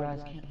 Oh, you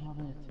guys can't hum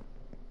in it.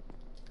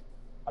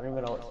 I don't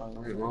even know what song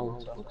Wait, it well,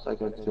 is. looks like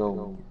it's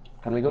still.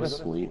 Can we go to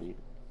sleep?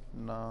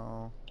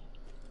 No.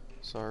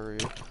 Sorry.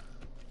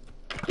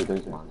 Dude,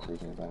 there's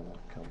monsters nearby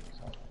that kill us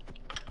up.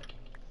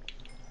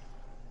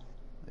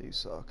 You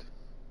suck.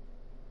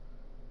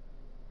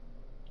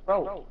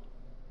 Bro,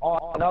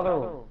 oh,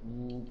 another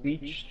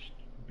beached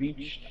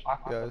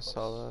octopus. Yeah, I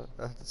saw that.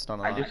 That's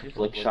not I on. just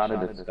flick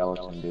shotted a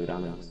skeleton, dude.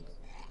 I'm in.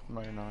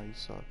 No, you're not. You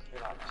suck.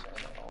 You're not saying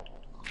at all.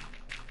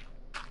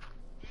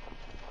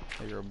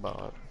 Hey, you're a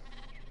bot.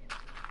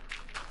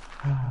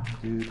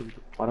 Dude,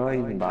 why do I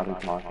even bother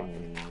talking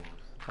anymore?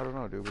 I don't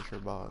know, dude, but you're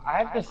a bot. I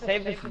have to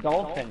save this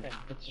dolphin.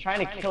 It's trying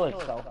to kill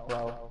itself,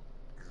 bro.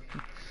 I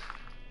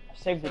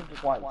saved it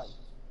twice.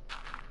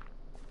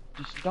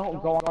 Just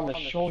don't go on the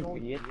show, you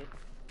idiot.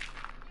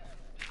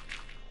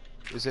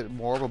 Is it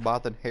more of a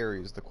bot than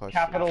Harry is the question.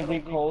 Capital D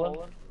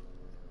colon.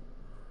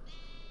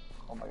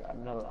 Oh my god,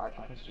 another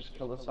octopus just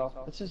killed itself.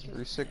 This is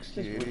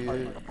 368. Oh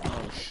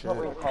what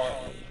we shit. call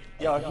it.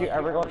 Yo, if you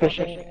ever go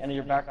fishing and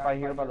you're back by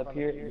here by the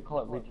pier, you call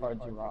it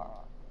retards you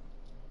rock.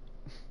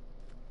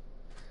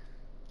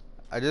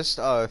 I just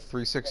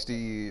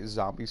 360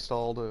 zombie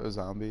stalled a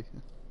zombie.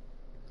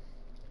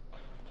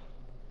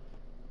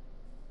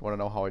 Wanna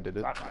know how I did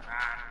it?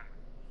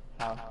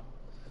 How?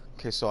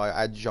 Okay, so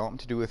I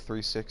jumped to do a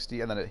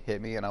 360 and then it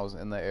hit me and I was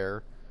in the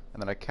air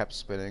and then I kept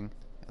spinning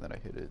and then I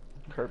hit it.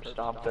 Curb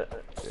stomped it.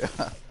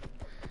 Yeah.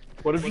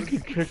 What if you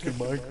could kick in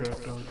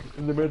Minecraft, dog?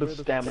 And they made a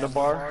stamina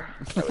bar?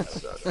 That would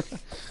suck.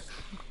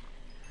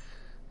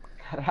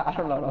 I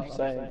don't know what I'm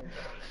saying.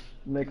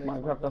 Make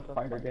Minecraft a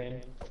fighter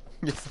game.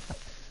 Yeah.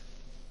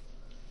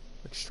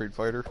 Like Street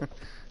Fighter.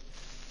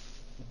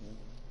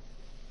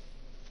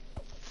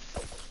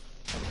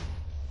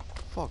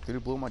 Fuck, dude,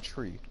 it blew my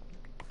tree.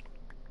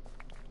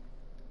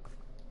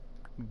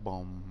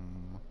 Boom.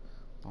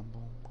 Boom,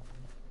 boom.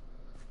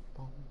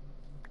 Boom.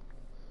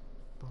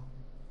 Boom.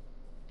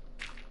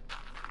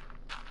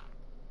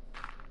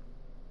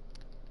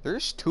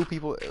 There's two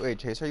people. Wait,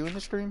 Chase, are you in the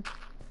stream?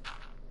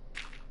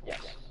 Yes.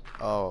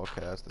 Oh,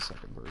 okay, that's the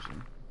second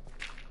version.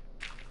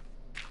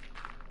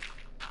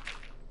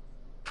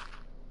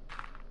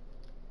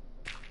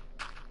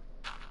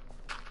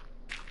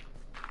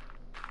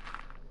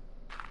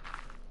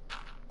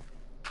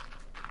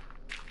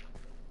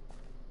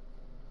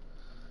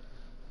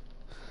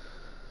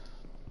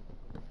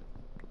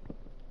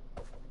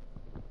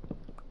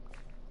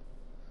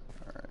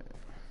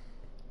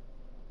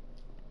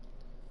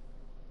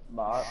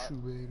 Bot. I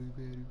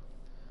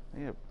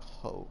need a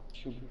hoe.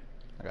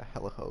 I got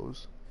hella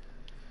hoes.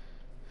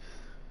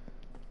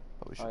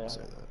 Probably shouldn't yeah.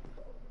 say that.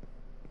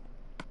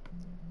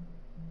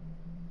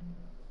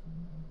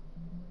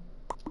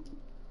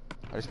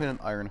 I just made an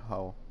iron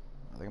hoe.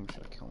 I think I'm just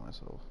gonna kill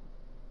myself.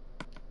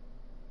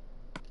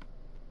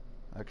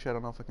 Actually, I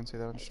don't know if I can say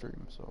that on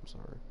stream, so I'm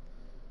sorry.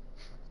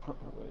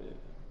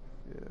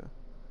 Yeah.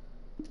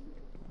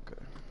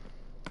 Okay.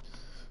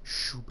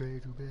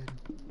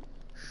 Shoo-ba-doo-ba-doo.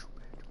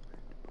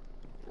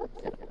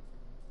 Shoo-ba-doo-ba-doo.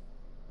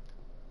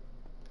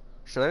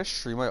 Should I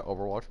stream my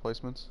Overwatch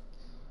placements?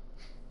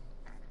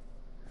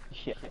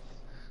 Yes.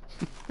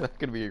 That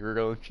could be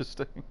real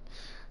interesting.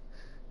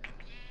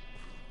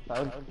 That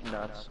would be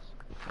nuts.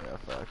 Yeah,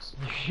 facts.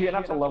 You're gonna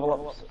have to level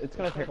up. It's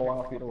gonna take a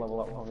while for you to level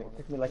up, homie. It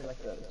took me like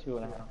 2.5 weeks.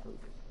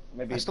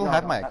 Maybe. I still no,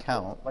 have my not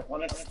account. 2. Like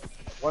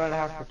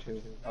 1.5 or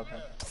 2. Okay.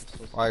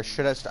 I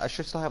should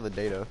still have the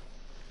data.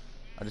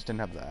 I just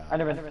didn't have that.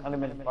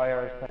 Enderman,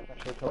 fire,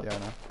 actually kill it. Yeah, I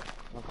know.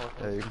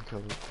 Yeah, you can kill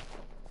it.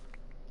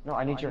 No,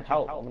 I need your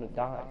help. I'm gonna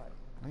die.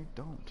 No, you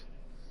don't.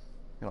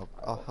 You know,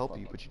 I'll help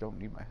you, but you don't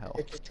need my help.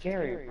 It's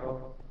scary,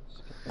 bro.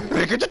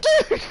 Make it a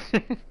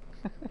dick!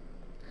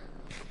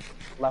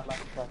 Left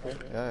here.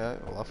 Yeah,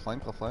 left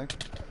flank.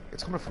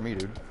 It's coming for me,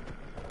 dude.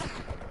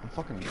 I'm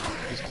fucking.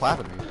 He's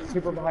clapping me.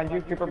 Creeper behind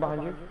you, to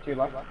your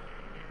left.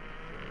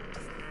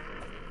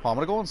 Oh, I'm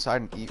gonna go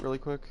inside and eat really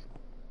quick.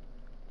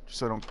 Just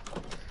so I don't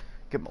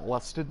get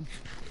molested.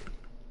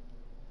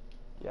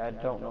 Yeah, I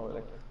don't know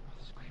where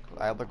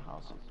I had like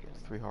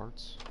 3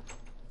 hearts.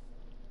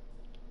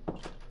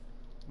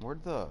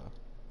 Where'd the...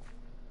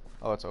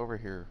 Oh, it's over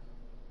here.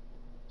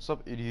 What's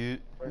up,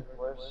 idiot?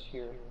 Where's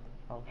here?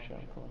 Oh shit,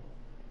 I'm cool.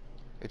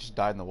 It just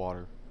died in the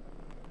water.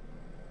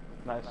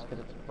 Nice, get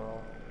it to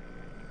pearl.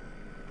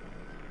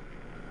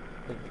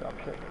 Big drop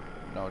shit.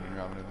 No, it didn't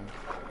grab anything.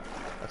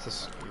 That's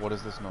this... What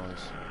is this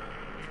noise?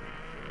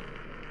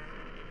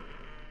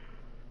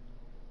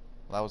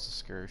 That was the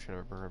scariest shit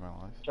I've ever heard in my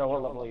life. Joe,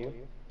 what level are you?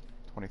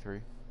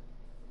 23.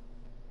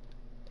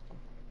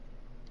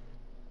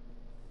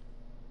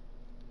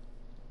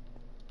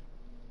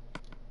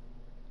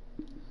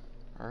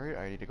 Alright,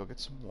 I need to go get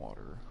some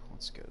water.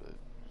 Let's get it.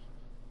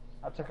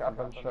 I took a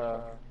bunch,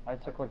 I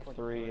took like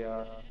 3,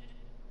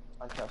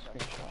 uncast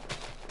screenshots.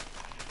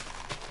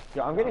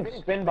 Yeah, I'm getting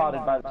spin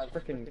botted by this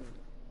freaking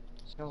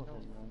skeleton,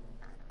 man.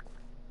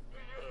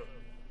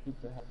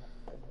 What the heck?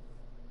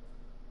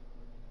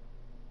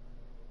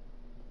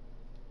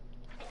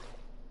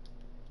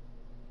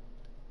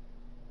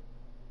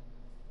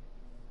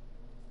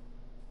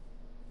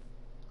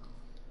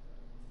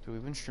 Dude,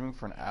 we've been streaming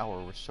for an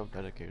hour. We're so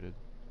dedicated.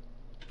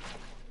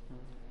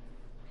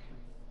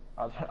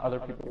 Other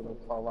people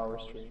would 12-hour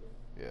stream.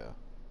 Yeah.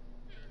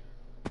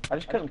 I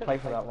just couldn't play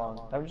for that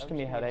long. That would just give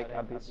me a headache.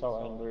 I'd be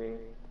so angry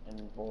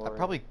and bored. I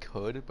probably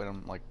could, but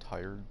I'm like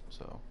tired,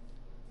 so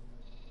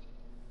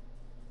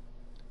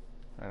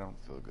I don't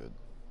feel good.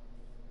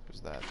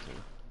 There's that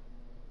too.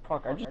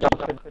 Fuck, I just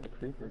couldn't the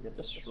creeper get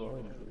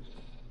destroyed.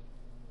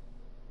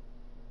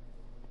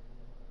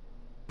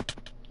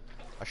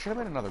 I should have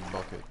made another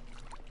bucket.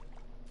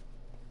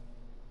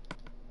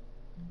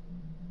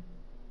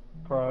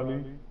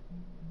 Probably.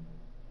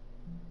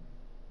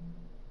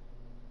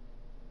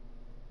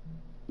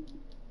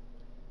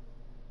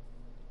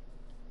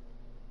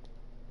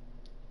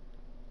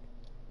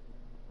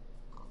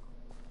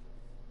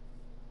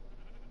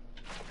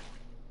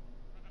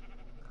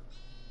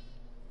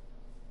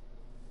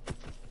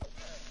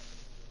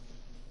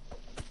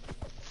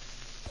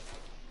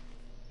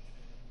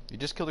 You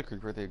just killed a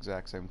creeper at the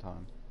exact same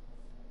time.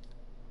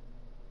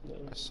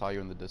 I saw you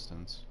in the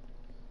distance.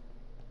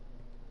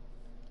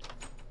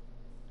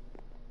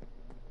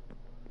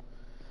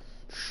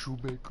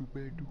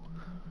 Shoo-ba-doo-ba-doo.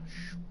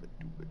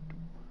 Shoo-ba-doo-ba-doo.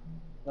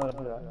 No, don't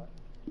do that.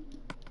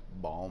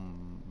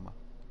 Bomb.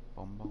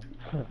 Bomb, bomb.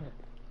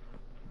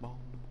 Bomb.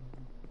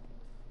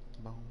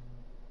 Bomb.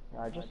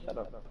 I just set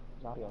up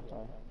zombie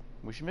outside.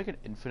 We should make an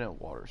infinite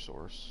water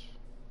source.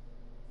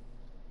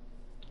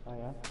 Oh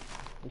yeah?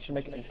 We should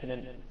make an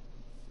infinite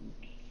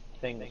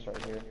thing that's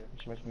right here. We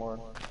should make more.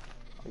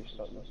 Let's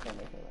start making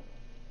it.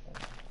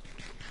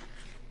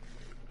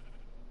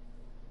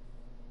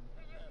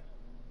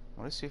 I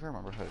want to see if I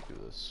remember how to do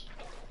this.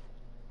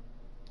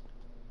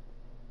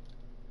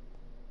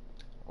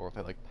 Or if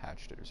I like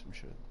patched it or some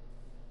shit.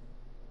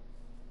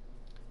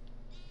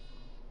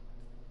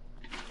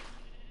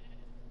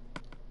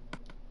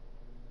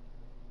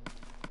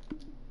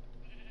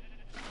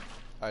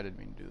 I didn't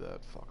mean to do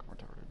that. Fuck, I'm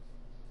retarded.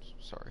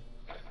 Sorry.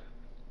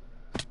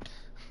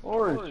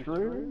 Or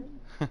stream.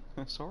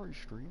 Sorry,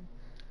 stream.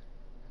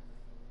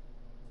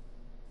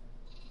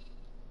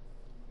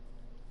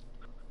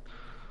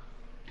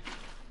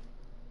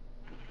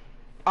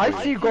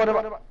 I see you going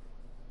about.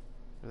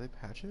 Did they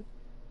patch it?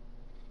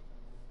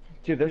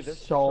 Dude, there's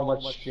so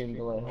much stream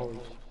delay. Holy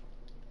shit.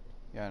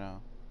 Yeah, I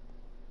know.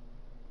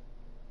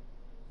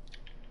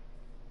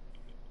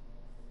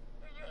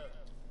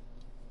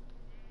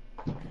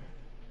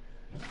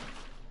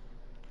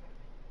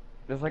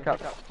 There's like a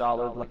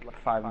solid like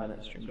 5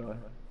 minutes stream delay.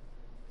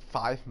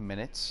 5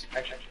 minutes?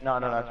 Actually, no,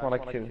 it's more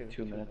like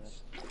 2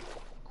 minutes.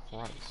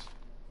 Christ.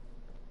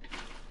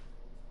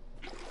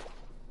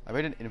 I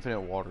made an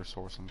infinite water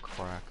source, I'm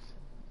cracked.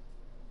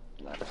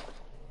 Nice.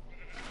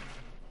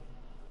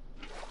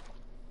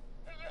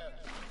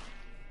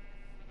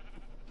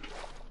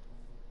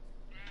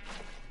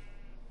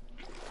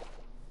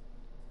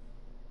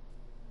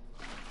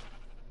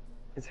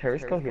 Is Harry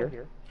still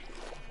here?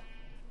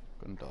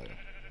 Couldn't tell you.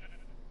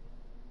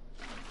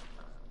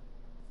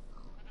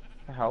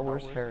 The hell,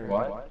 where's Harry?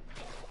 What?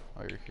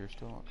 Oh, you're here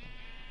still? Okay.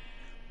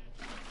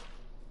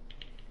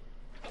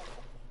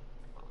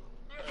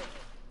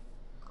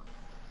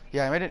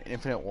 Yeah, I made an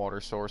infinite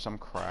water source, I'm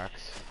cracked.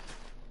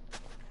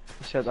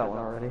 You said that one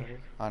already.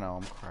 I know,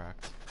 I'm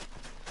cracked.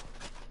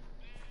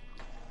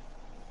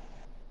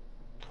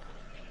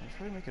 I'm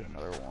trying to make it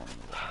another one.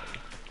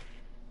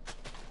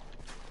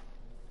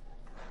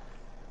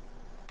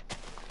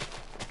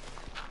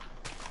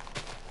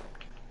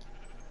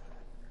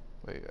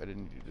 I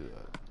didn't need to do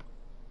that.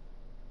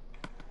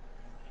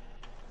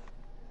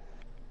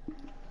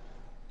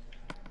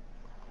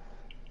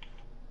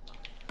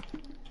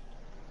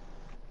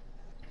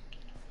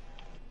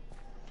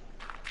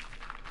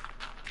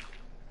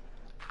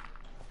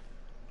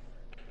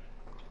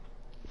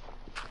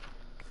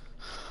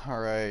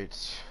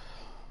 Alright.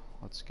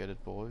 Let's get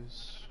it,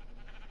 boys.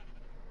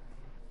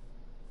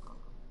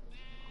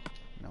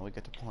 Now we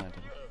get to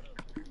planting.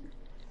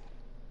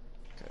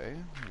 Okay,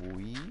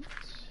 wheat.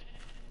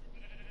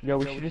 Yo,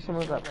 we should do some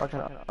of that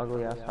fucking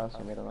ugly ass house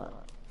you made on that.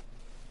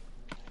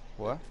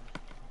 What?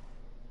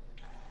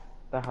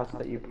 The house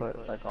that you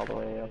put like all the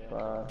way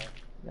up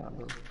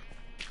yonder.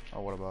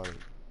 Oh, what about it?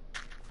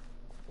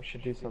 We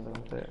should do something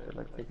with it, or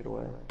like take it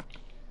away.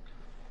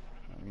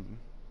 I mean,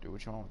 do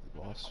what you want with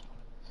it, boss.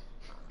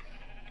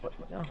 What?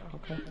 Yeah,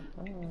 okay.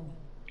 Oh.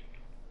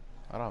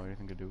 I don't have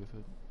anything to do with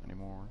it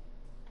anymore.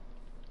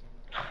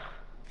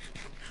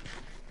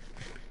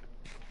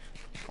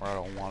 Or I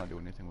don't want to do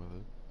anything with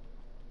it.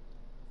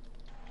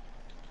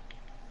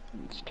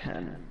 It's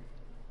 10.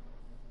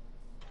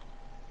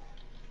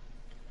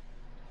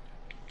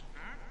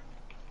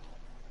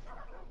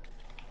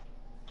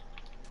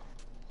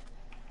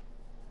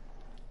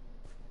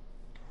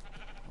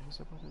 What was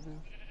I about to do?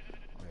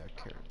 Oh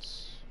yeah,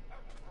 carrots.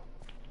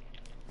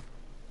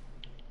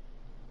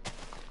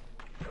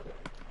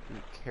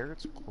 Dude,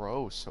 carrots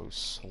grow so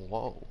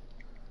slow.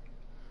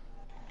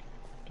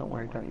 Don't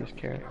worry, don't use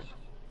carrots.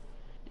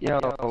 Yo,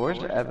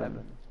 where's Evan?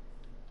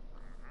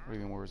 What do you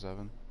mean, where's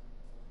Evan?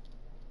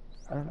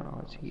 I don't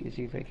know, is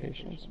he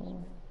vacationing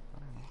somewhere?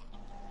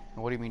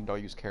 What do you mean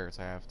don't use carrots?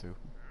 I have to.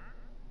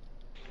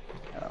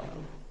 Oh.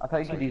 I thought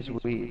you could use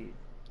wheat.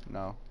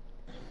 No.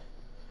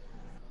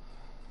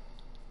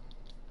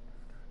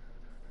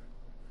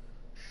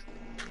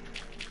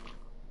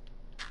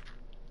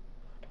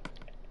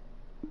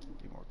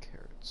 Need more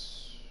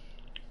carrots.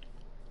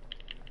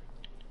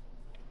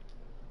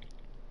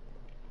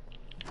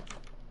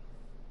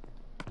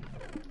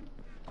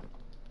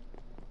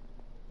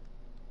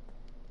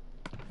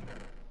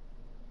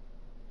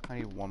 I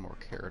need one more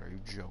carrot. Are you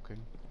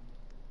joking?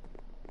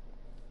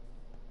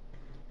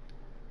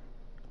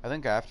 I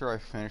think after I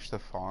finish the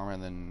farm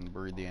and then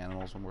breed the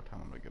animals one more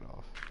time, I'm gonna get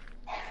off.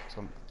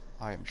 So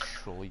I am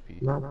sleepy.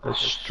 Not the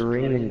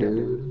stream,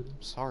 dude.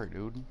 Sorry,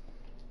 dude.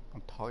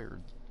 I'm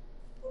tired.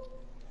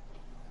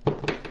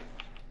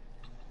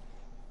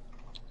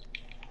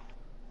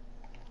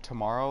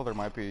 Tomorrow there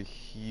might be a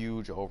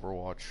huge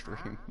Overwatch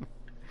stream.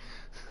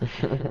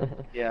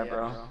 Yeah,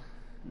 bro.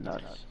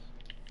 Nuts.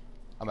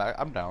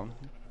 I'm down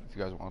if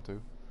you guys want to,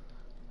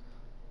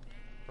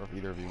 or if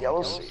either of you Yeah,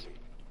 want we'll to. see.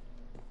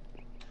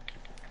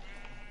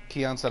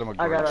 Keon said I'm a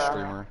I great gotta-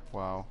 streamer.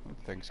 Wow,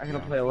 thanks. I'm gonna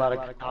Keon. play a lot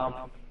of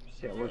comp.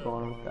 See how we're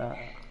going with that.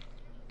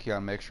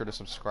 Keon, make sure to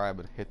subscribe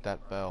and hit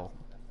that bell.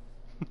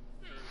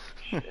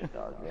 Shit,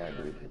 dog. Yeah,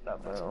 dude, hit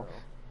that bell.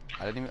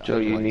 I didn't even. Joe, I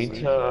didn't you like need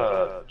saying-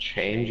 to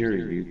change your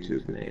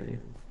YouTube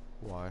name.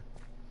 Why?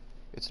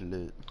 It's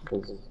lit.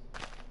 Cause,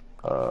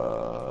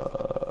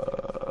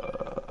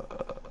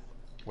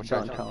 What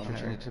Don't should I tell him, change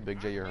Harry. it to Big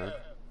J? You heard?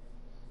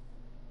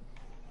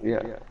 yeah.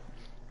 Alright,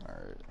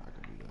 I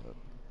can do that.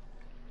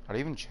 How do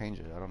you even change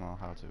it? I don't know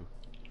how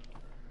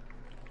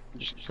to.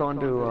 Just go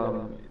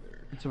into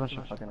it's a bunch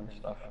of fucking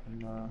stuff.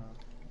 And,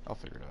 I'll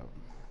figure it out.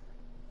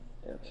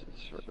 yeah,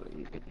 it's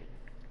really easy.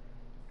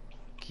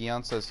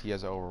 Keon says he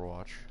has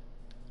Overwatch.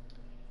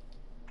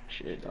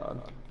 Shit,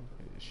 dog.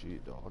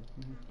 Shit, dog.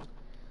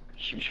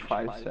 She's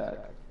 5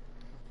 set.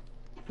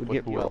 We With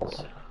get who rolls.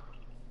 else?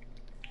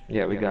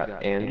 Yeah, we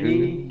got Andrew,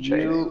 Me, Chase,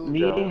 you, me,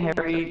 Joe.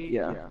 Harry,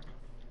 yeah.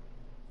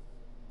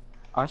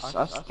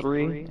 Us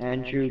three,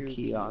 Andrew,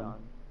 Keon.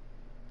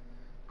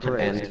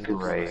 and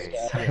Grace.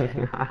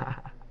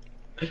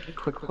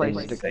 Quick play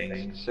Like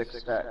 6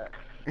 stack.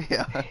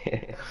 Yeah.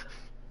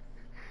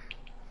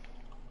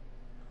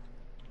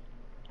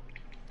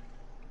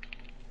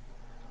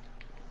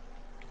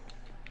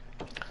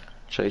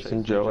 Chase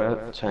and Joe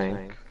at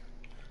tank.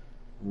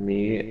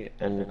 Me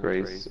and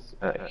Grace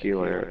at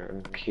healer.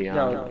 And Keon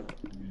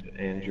and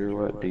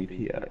Andrew at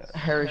DPS.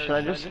 Harry, should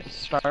I just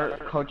start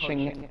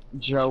coaching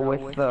Joe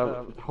with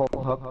the pull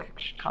hook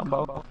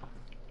combo?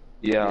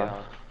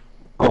 Yeah.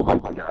 Oh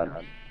my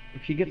god.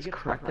 If he gets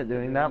correct at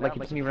doing that, like, it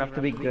doesn't even have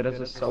to be good as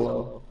a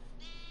solo.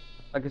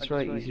 Like, it's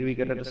really easy to be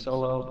good at a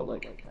solo, but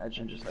like,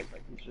 imagine just like,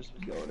 he's just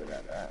goated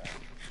at that.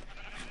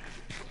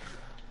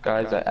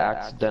 Guys, I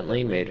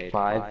accidentally made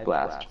 5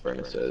 blast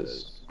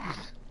furnaces.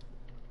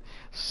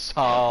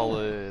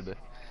 Solid.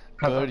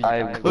 Good,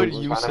 I good was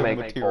use of trying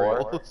to make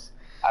materials.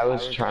 I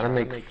was trying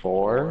to make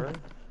 4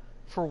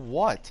 For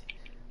what?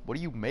 What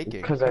are you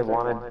making? because I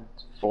wanted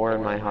 4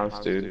 in my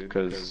house, dude.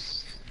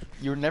 Because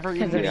You're never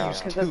even gonna Yeah.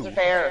 use Because 2. it's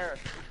fair.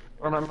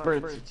 Remember,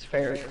 it's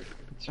fair.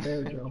 It's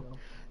fair, Joe.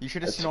 You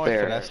should have it's seen how I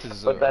fair. finessed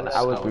his. But then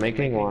I was salad.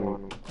 making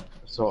one,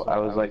 so I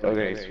was like,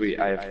 okay, sweet,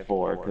 I have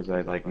 4 because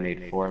I like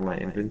made 4 in my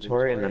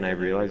inventory, and then I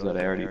realized that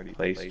I already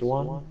placed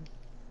one.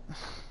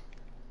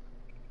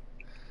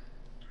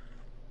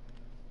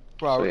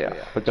 Well, So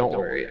yeah, but don't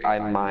worry, I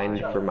mined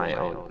for my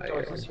own So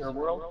is this irons. your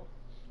world?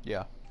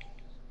 yeah.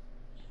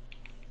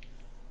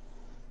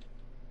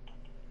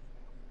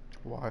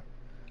 Why?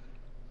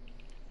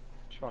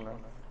 Just wanna know.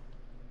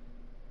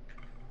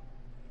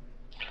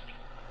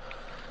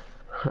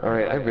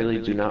 Alright, I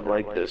really do not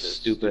like this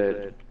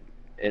stupid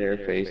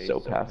interface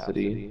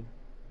opacity.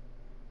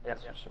 Yeah,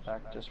 switch it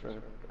back just for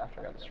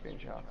after I got the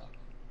screenshots.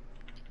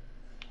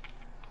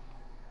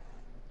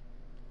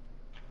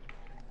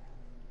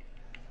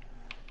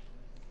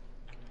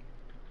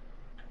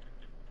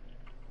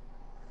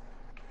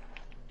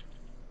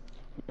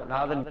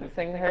 Now the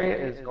thing, Harry,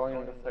 is going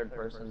into third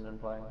person and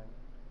playing.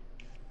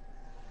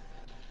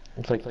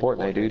 It's like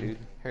Fortnite, dude.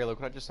 Hey, look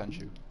what I just sent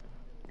you.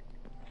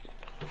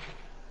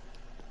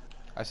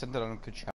 I sent it on good chat.